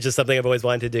it's just something I've always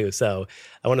wanted to do. So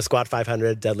I want to squat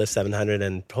 500, deadlift 700,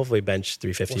 and hopefully bench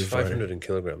 350. What's 500 in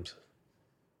kilograms?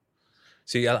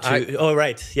 See,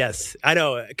 right, yes, I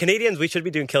know. Canadians, we should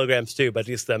be doing kilograms too, but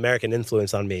it's the American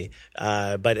influence on me.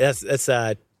 But it's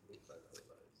about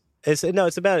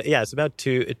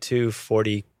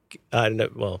 240.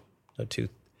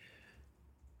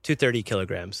 230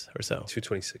 kilograms or so.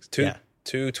 226.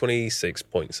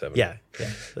 226.7. Yeah.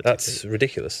 That's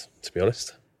ridiculous, to be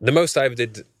honest. The most I ever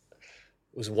did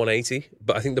was 180,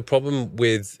 but I think the problem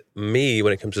with me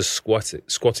when it comes to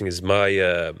squatting is my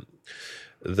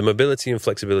the mobility and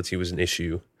flexibility was an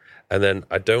issue, and then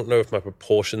I don't know if my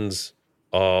proportions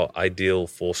are ideal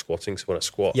for squatting. So when I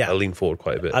squat, I lean forward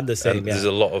quite a bit. I'm the same. And there's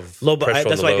a lot of pressure on the lower back.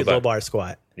 That's why I do low bar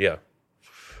squat. Yeah,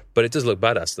 but it does look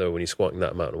badass though when you're squatting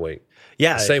that amount of weight.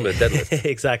 Yeah, same with deadlift.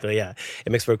 Exactly. Yeah,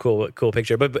 it makes for a cool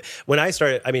picture. But when I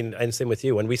started, I mean, and same with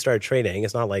you. When we started training,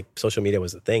 it's not like social media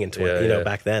was a thing in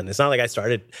back then. It's not like I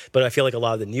started, but I feel like a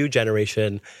lot of the new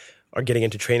generation are getting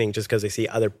into training just because they see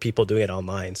other people doing it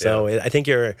online. So I think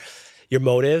your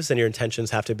motives and your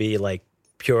intentions have to be like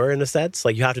pure in a sense.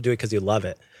 Like you have to do it because you love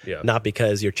it, not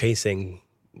because you're chasing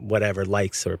whatever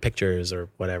likes or pictures or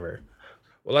whatever.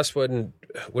 Well, that's when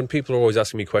people are always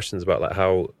asking me questions about like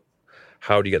how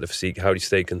how do you get the physique? How do you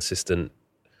stay consistent?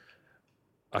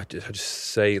 I just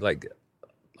say, like,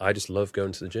 I just love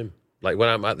going to the gym. Like, when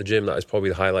I'm at the gym, that is probably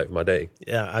the highlight of my day.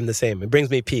 Yeah, I'm the same. It brings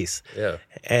me peace. Yeah.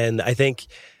 And I think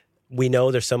we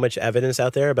know there's so much evidence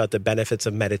out there about the benefits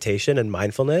of meditation and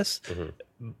mindfulness,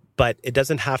 but it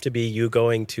doesn't have to be you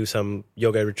going to some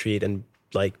yoga retreat and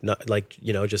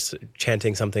just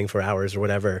chanting something for hours or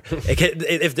whatever.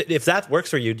 If that works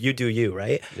for you, you do you,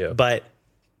 right? Yeah. But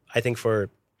I think for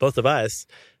both of us,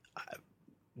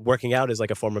 working out is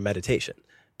like a form of meditation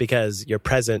because you're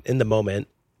present in the moment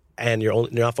and you're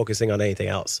not focusing on anything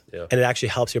else. Yeah. And it actually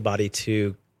helps your body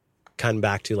to come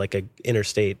back to like a inner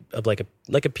state of like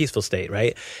a peaceful state,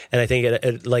 right? And I think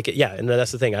and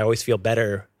that's the thing. I always feel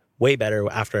better, way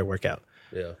better after I work out.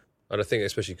 Yeah. And I think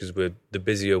especially because the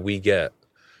busier we get,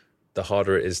 the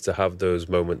harder it is to have those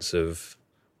moments of,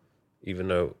 even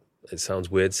though it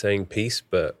sounds weird saying peace,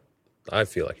 but I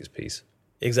feel like it's peace.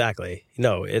 Exactly.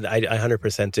 No, I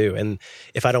 100% do. And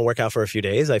if I don't work out for a few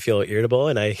days, I feel irritable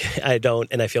and I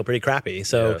feel pretty crappy.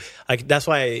 So that's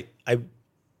why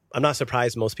I'm not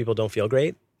surprised most people don't feel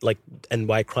great, and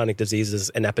why chronic disease is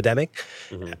an epidemic,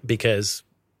 because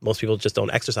most people just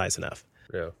don't exercise enough.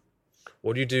 Yeah.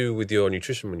 What do you do with your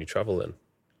nutrition when you travel then?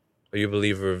 Are you a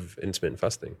believer of intermittent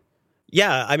fasting?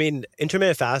 Yeah. I mean,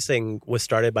 intermittent fasting was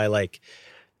started by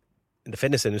in the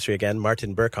fitness industry again,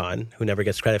 Martin Burkhan, who never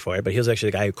gets credit for it, but he was actually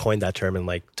the guy who coined that term in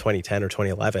 2010 or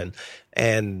 2011.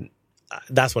 And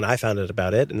that's when I found out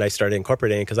about it, and I started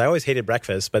incorporating it because I always hated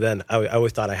breakfast, but then I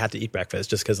always thought I had to eat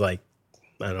breakfast just because I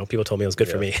don't know, people told me it was good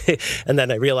for me. And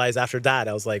then I realized after that,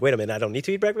 I was like, wait a minute, I don't need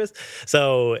to eat breakfast.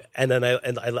 So, and then I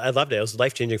loved it. It was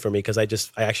life-changing for me because I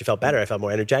actually felt better. I felt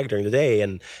more energetic during the day.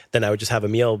 And then I would just have a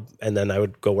meal and then I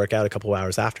would go work out a couple of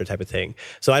hours after, type of thing.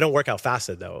 So I don't work out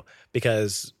fasted though,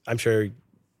 because I'm sure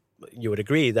you would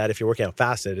agree that if you're working out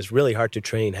fasted, it's really hard to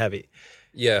train heavy.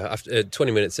 Yeah, after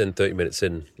 20 minutes in, 30 minutes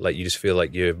in, you just feel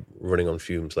like you're running on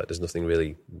fumes, there's nothing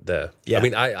really there. Yeah. I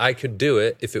mean, I could do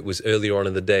it if it was earlier on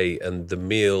in the day and the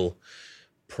meal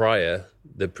prior,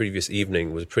 the previous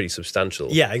evening, was pretty substantial.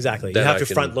 Yeah, exactly. Then you have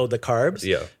to front load the carbs.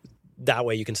 Yeah. That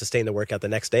way you can sustain the workout the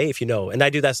next day if you know. And I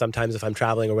do that sometimes if I'm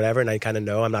traveling or whatever and I kind of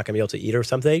know I'm not going to be able to eat or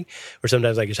something. Or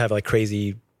sometimes I just have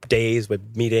crazy days with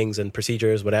meetings and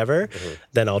procedures, whatever.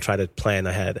 Then I'll try to plan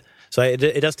ahead. So it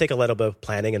does take a little bit of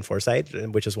planning and foresight,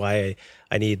 which is why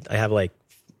I have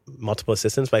multiple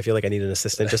assistants, but I feel like I need an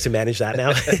assistant just to manage that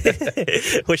now,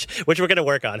 which we're going to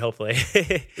work on, hopefully.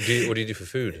 What do you do for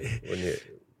food?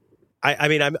 I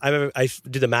do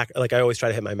the I always try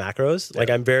to hit my macros.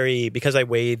 Yeah. Because I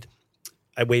weighed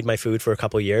my food for a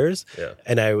couple of years,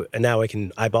 and now I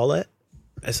can eyeball it.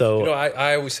 So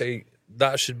I always say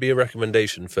that should be a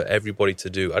recommendation for everybody to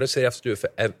do. I don't say you have to do it for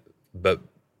but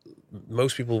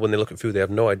most people, when they look at food, they have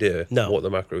no idea what the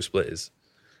macro split is.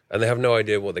 And they have no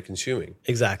idea what they're consuming.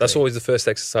 Exactly. That's always the first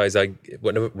exercise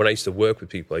when I used to work with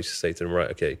people, I used to say to them, right,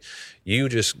 okay, you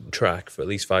just track for at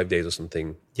least 5 days or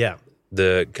something. Yeah.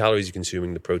 The calories you're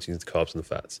consuming, the proteins, the carbs, and the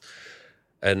fats.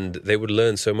 And they would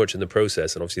learn so much in the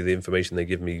process. And obviously the information they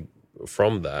give me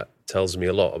from that tells me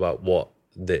a lot about what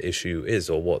the issue is,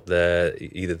 or what they're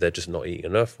just not eating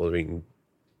enough, or they're eating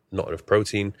not enough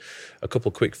protein. A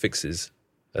couple quick fixes,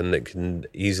 and it can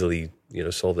easily,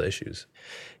 solve the issues.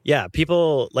 Yeah,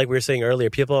 people, like we were saying earlier,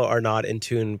 people are not in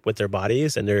tune with their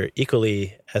bodies, and they're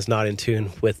equally as not in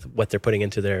tune with what they're putting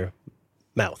into their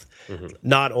mouth.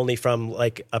 Not only from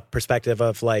a perspective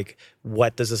of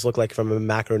what does this look like from a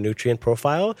macronutrient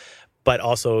profile, but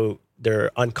also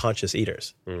they're unconscious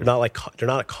eaters. They're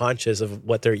not conscious of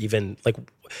what they're even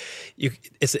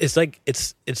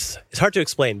it's hard to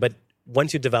explain, but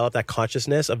once you develop that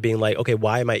consciousness of being okay,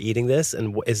 why am I eating this?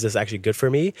 And is this actually good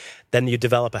for me? Then you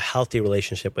develop a healthy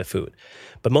relationship with food.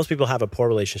 But most people have a poor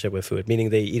relationship with food, meaning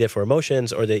they eat it for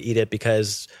emotions, or they eat it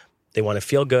because they want to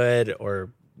feel good, or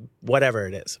whatever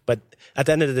it is. But at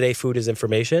the end of the day, food is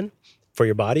information for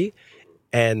your body.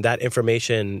 And that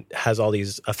information has all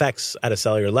these effects at a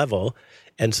cellular level.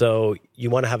 And so you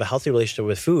want to have a healthy relationship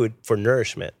with food for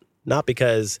nourishment, not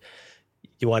because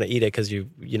you want to eat it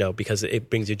because it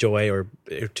brings you joy or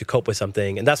to cope with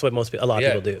something. And that's what a lot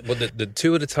of people do. Well, the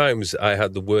two of the times I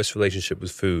had the worst relationship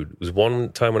with food was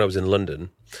one time when I was in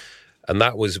London. And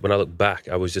that was, when I look back,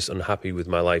 I was just unhappy with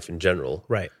my life in general.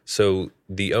 Right. So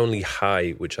the only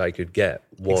high which I could get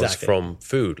was from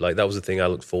food. That was the thing I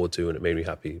looked forward to, and it made me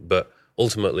happy. But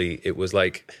ultimately, it was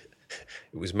it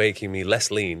was making me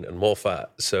less lean and more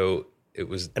fat. So it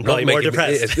was and probably more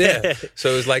depressed.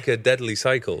 So it was like a deadly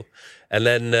cycle. And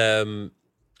then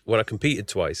when I competed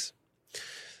twice,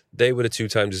 they were the two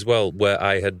times as well where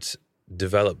I had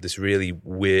developed this really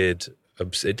weird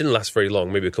it didn't last very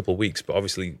long, maybe a couple of weeks, but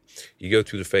obviously you go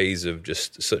through the phase of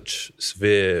just such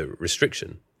severe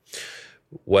restriction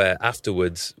where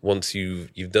afterwards, once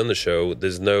you've done the show,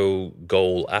 there's no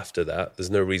goal after that. There's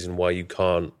no reason why you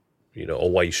can't, or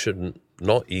why you shouldn't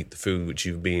not eat the food which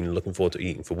you've been looking forward to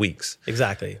eating for weeks.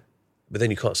 Exactly. But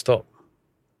then you can't stop.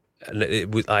 And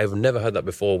I've never had that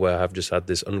before, where I've just had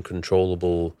this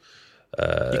uncontrollable...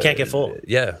 you can't get full.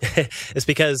 Yeah. It's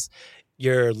because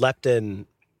your leptin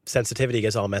sensitivity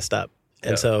gets all messed up.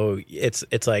 And so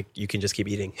it's like you can just keep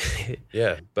eating.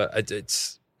 Yeah, but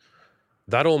it's...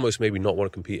 That almost made me not want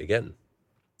to compete again.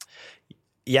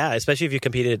 Yeah, especially if you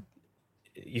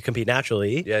compete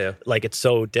naturally. Yeah. Like, it's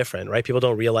so different, right? People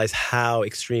don't realize how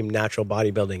extreme natural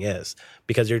bodybuilding is,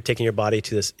 because you're taking your body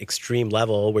to this extreme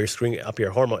level where you're screwing up your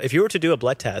hormone. If you were to do a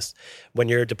blood test when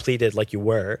you're depleted like you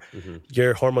were,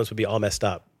 your hormones would be all messed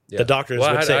up. Yeah. The doctors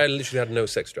would say... I literally had no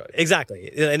sex drive.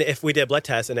 Exactly. And if we did a blood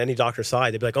test and any doctor saw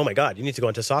it, they'd be like, oh my God, you need to go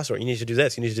on testosterone. You need to do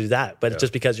this. You need to do that. But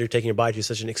just because you're taking your body to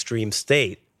such an extreme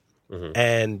state,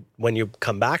 and when you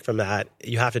come back from that,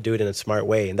 you have to do it in a smart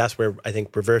way. And that's where I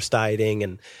think reverse dieting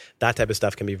and that type of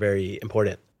stuff can be very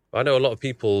important. I know a lot of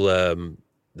people,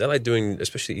 they're like doing,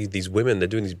 especially these women, they're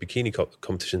doing these bikini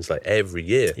competitions like every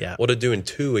year. Yeah. Or they're doing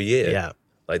 2 a year. Yeah.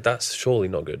 Like, that's surely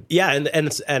not good. Yeah,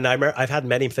 and I've had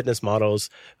many fitness models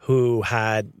who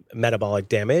had metabolic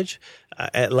damage.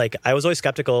 Like, I was always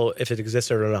skeptical if it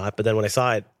existed or not, but then when I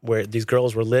saw it, where these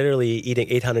girls were literally eating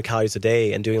 800 calories a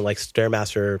day and doing like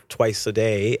Stairmaster twice a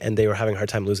day, and they were having a hard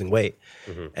time losing weight.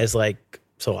 And it's like,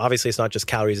 so obviously it's not just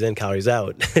calories in, calories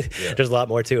out. There's a lot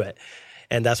more to it.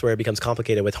 And that's where it becomes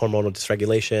complicated with hormonal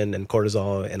dysregulation and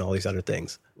cortisol and all these other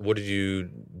things. What did you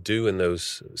do in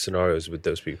those scenarios with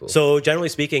those people? So generally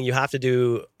speaking, you have to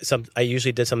do I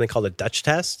usually did something called a Dutch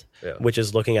test, which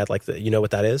is looking at like you know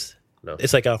what that is? No.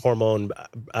 It's like a hormone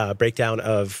breakdown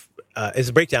of it's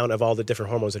a breakdown of all the different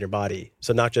hormones in your body.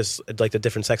 So not just like the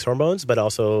different sex hormones, but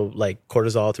also like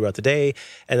cortisol throughout the day.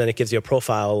 And then it gives you a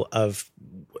profile of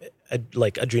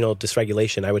like adrenal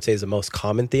dysregulation, I would say, is the most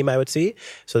common theme I would see.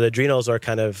 So the adrenals are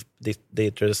kind of, it's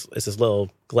this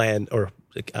little gland or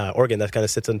organ that kind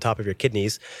of sits on top of your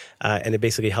kidneys, and it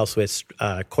basically helps with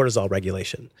cortisol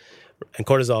regulation. And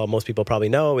cortisol, most people probably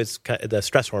know, is the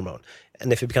stress hormone.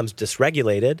 And if it becomes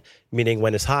dysregulated, meaning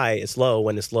when it's high, it's low,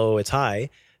 when it's low, it's high,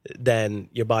 then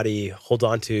your body holds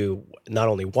on to not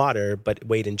only water, but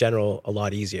weight in general a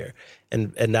lot easier.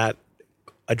 And that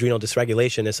adrenal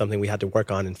dysregulation is something we had to work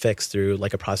on and fix through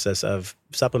like a process of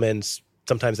supplements.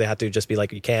 Sometimes they have to just be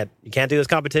like, you can't do this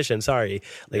competition. Sorry.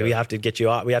 Like, we have to get you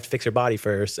off. We have to fix your body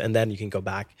first, and then you can go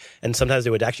back. And sometimes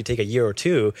it would actually take a year or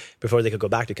two before they could go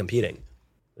back to competing.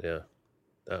 Yeah.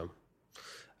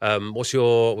 What's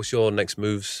your next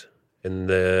moves in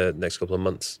the next couple of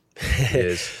months?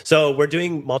 So we're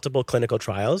doing multiple clinical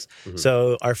trials.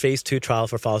 So our phase 2 trial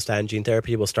for follistatin gene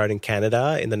therapy will start in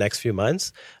Canada in the next few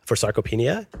months for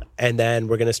sarcopenia, and then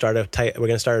we're going to start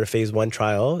a phase 1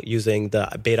 trial using the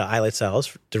beta islet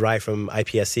cells derived from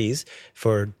iPSCs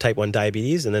for type 1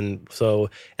 diabetes, and then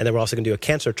we're also going to do a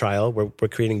cancer trial where we're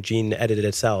creating gene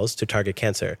edited cells to target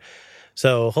cancer.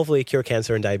 So hopefully cure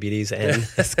cancer and diabetes and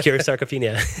cure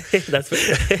sarcopenia. That's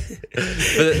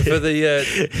for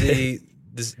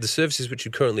the services which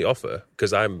you currently offer,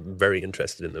 because I'm very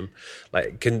interested in them.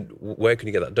 Like, where can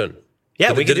you get that done?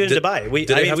 Yeah, we can do it in Dubai.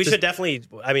 We should definitely.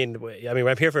 I mean,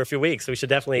 I'm here for a few weeks, so we should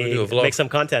definitely make some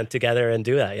content together and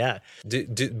do that. Yeah.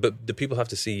 But do people have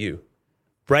to see you?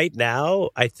 Right now,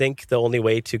 I think the only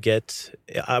way to get,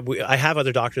 I have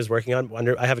other doctors working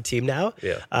I have a team now.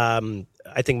 Yeah.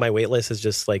 I think my wait list is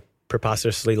just like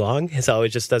preposterously long. So it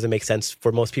just doesn't make sense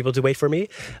for most people to wait for me.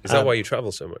 Is that why you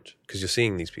travel so much? Because you're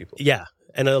seeing these people? Yeah.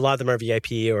 And a lot of them are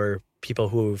VIP or people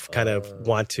who kind of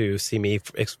want to see me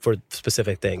for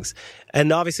specific things.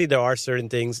 And obviously there are certain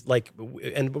things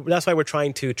and that's why we're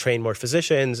trying to train more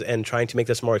physicians and trying to make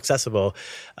this more accessible,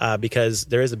 because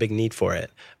there is a big need for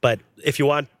it. But if you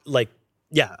want,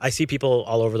 I see people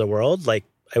all over the world. Like,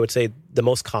 I would say the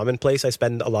most common place I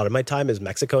spend a lot of my time is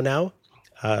Mexico now,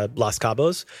 Los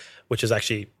Cabos, which is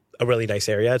actually a really nice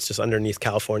area. It's just underneath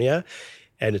California.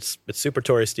 And it's super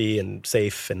touristy and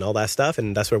safe and all that stuff.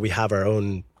 And that's where we have our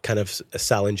own kind of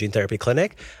cell and gene therapy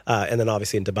clinic. And then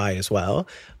obviously in Dubai as well.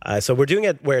 So we're doing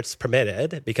it where it's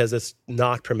permitted, because it's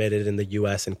not permitted in the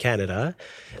US and Canada.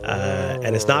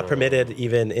 And it's not permitted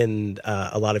even in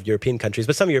a lot of European countries,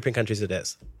 but some European countries it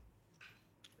is.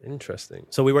 Interesting.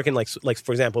 So we work in like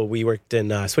for example, we worked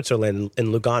in Switzerland in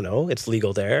Lugano. It's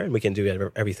legal there, and we can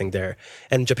do everything there.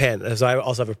 And Japan. So I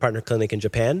also have a partner clinic in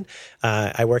Japan.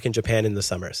 I work in Japan in the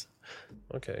summers.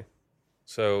 Okay.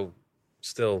 So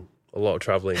still a lot of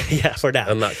traveling. Yeah, for now.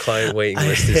 And that client waiting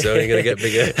list is only going to get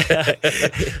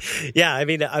bigger. Yeah, I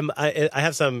mean, I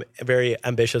have some very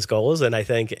ambitious goals, and I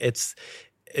think it's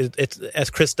as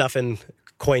Chris Duffin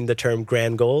coined the term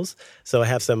grand goals. So I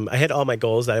hit all my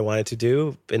goals that I wanted to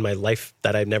do in my life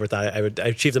that I never thought I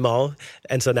achieve them all.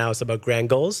 And so now it's about grand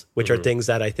goals, which are things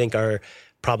that I think are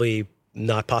probably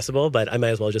not possible, but I might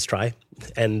as well just try.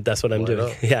 And that's what I'm doing.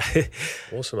 Not? Yeah.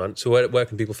 Awesome, man. So where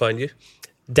can people find you?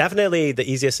 Definitely the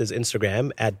easiest is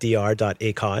Instagram at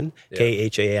dr.akhan, Khan.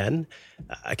 Khan.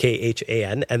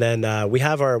 And then we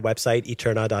have our website,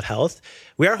 eterna.health.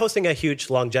 We are hosting a huge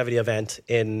longevity event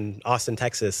in Austin,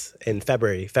 Texas in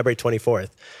February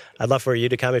 24th. I'd love for you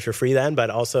to come if you're free then,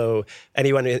 but also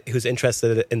anyone who's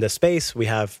interested in the space. We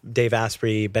have Dave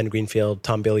Asprey, Ben Greenfield,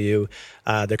 Tom Bilyeu.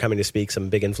 They're coming to speak, some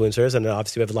big influencers. And then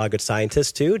obviously we have a lot of good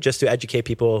scientists too, just to educate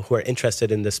people who are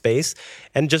interested in the space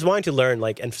and just wanting to learn,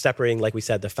 and separating, like we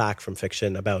said, the fact from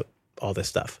fiction about all this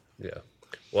stuff. Yeah.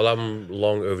 Well, I'm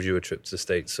long overdue a trip to the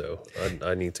States, so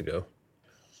I need to go.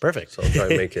 Perfect. So I'll try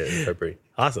and make it in February.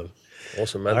 Awesome.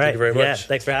 Awesome, man. All right. Thank you very much. Yeah,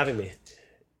 thanks for having me.